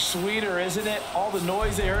so much sweeter, isn't it? All the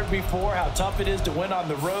noise they heard before, how tough it is to win on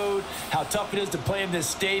the road, how tough it is to play in this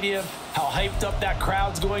stadium, how hyped up that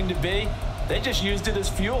crowd's going to be. They just used it as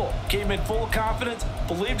fuel, came in full confidence,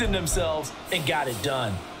 believed in themselves, and got it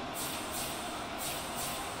done.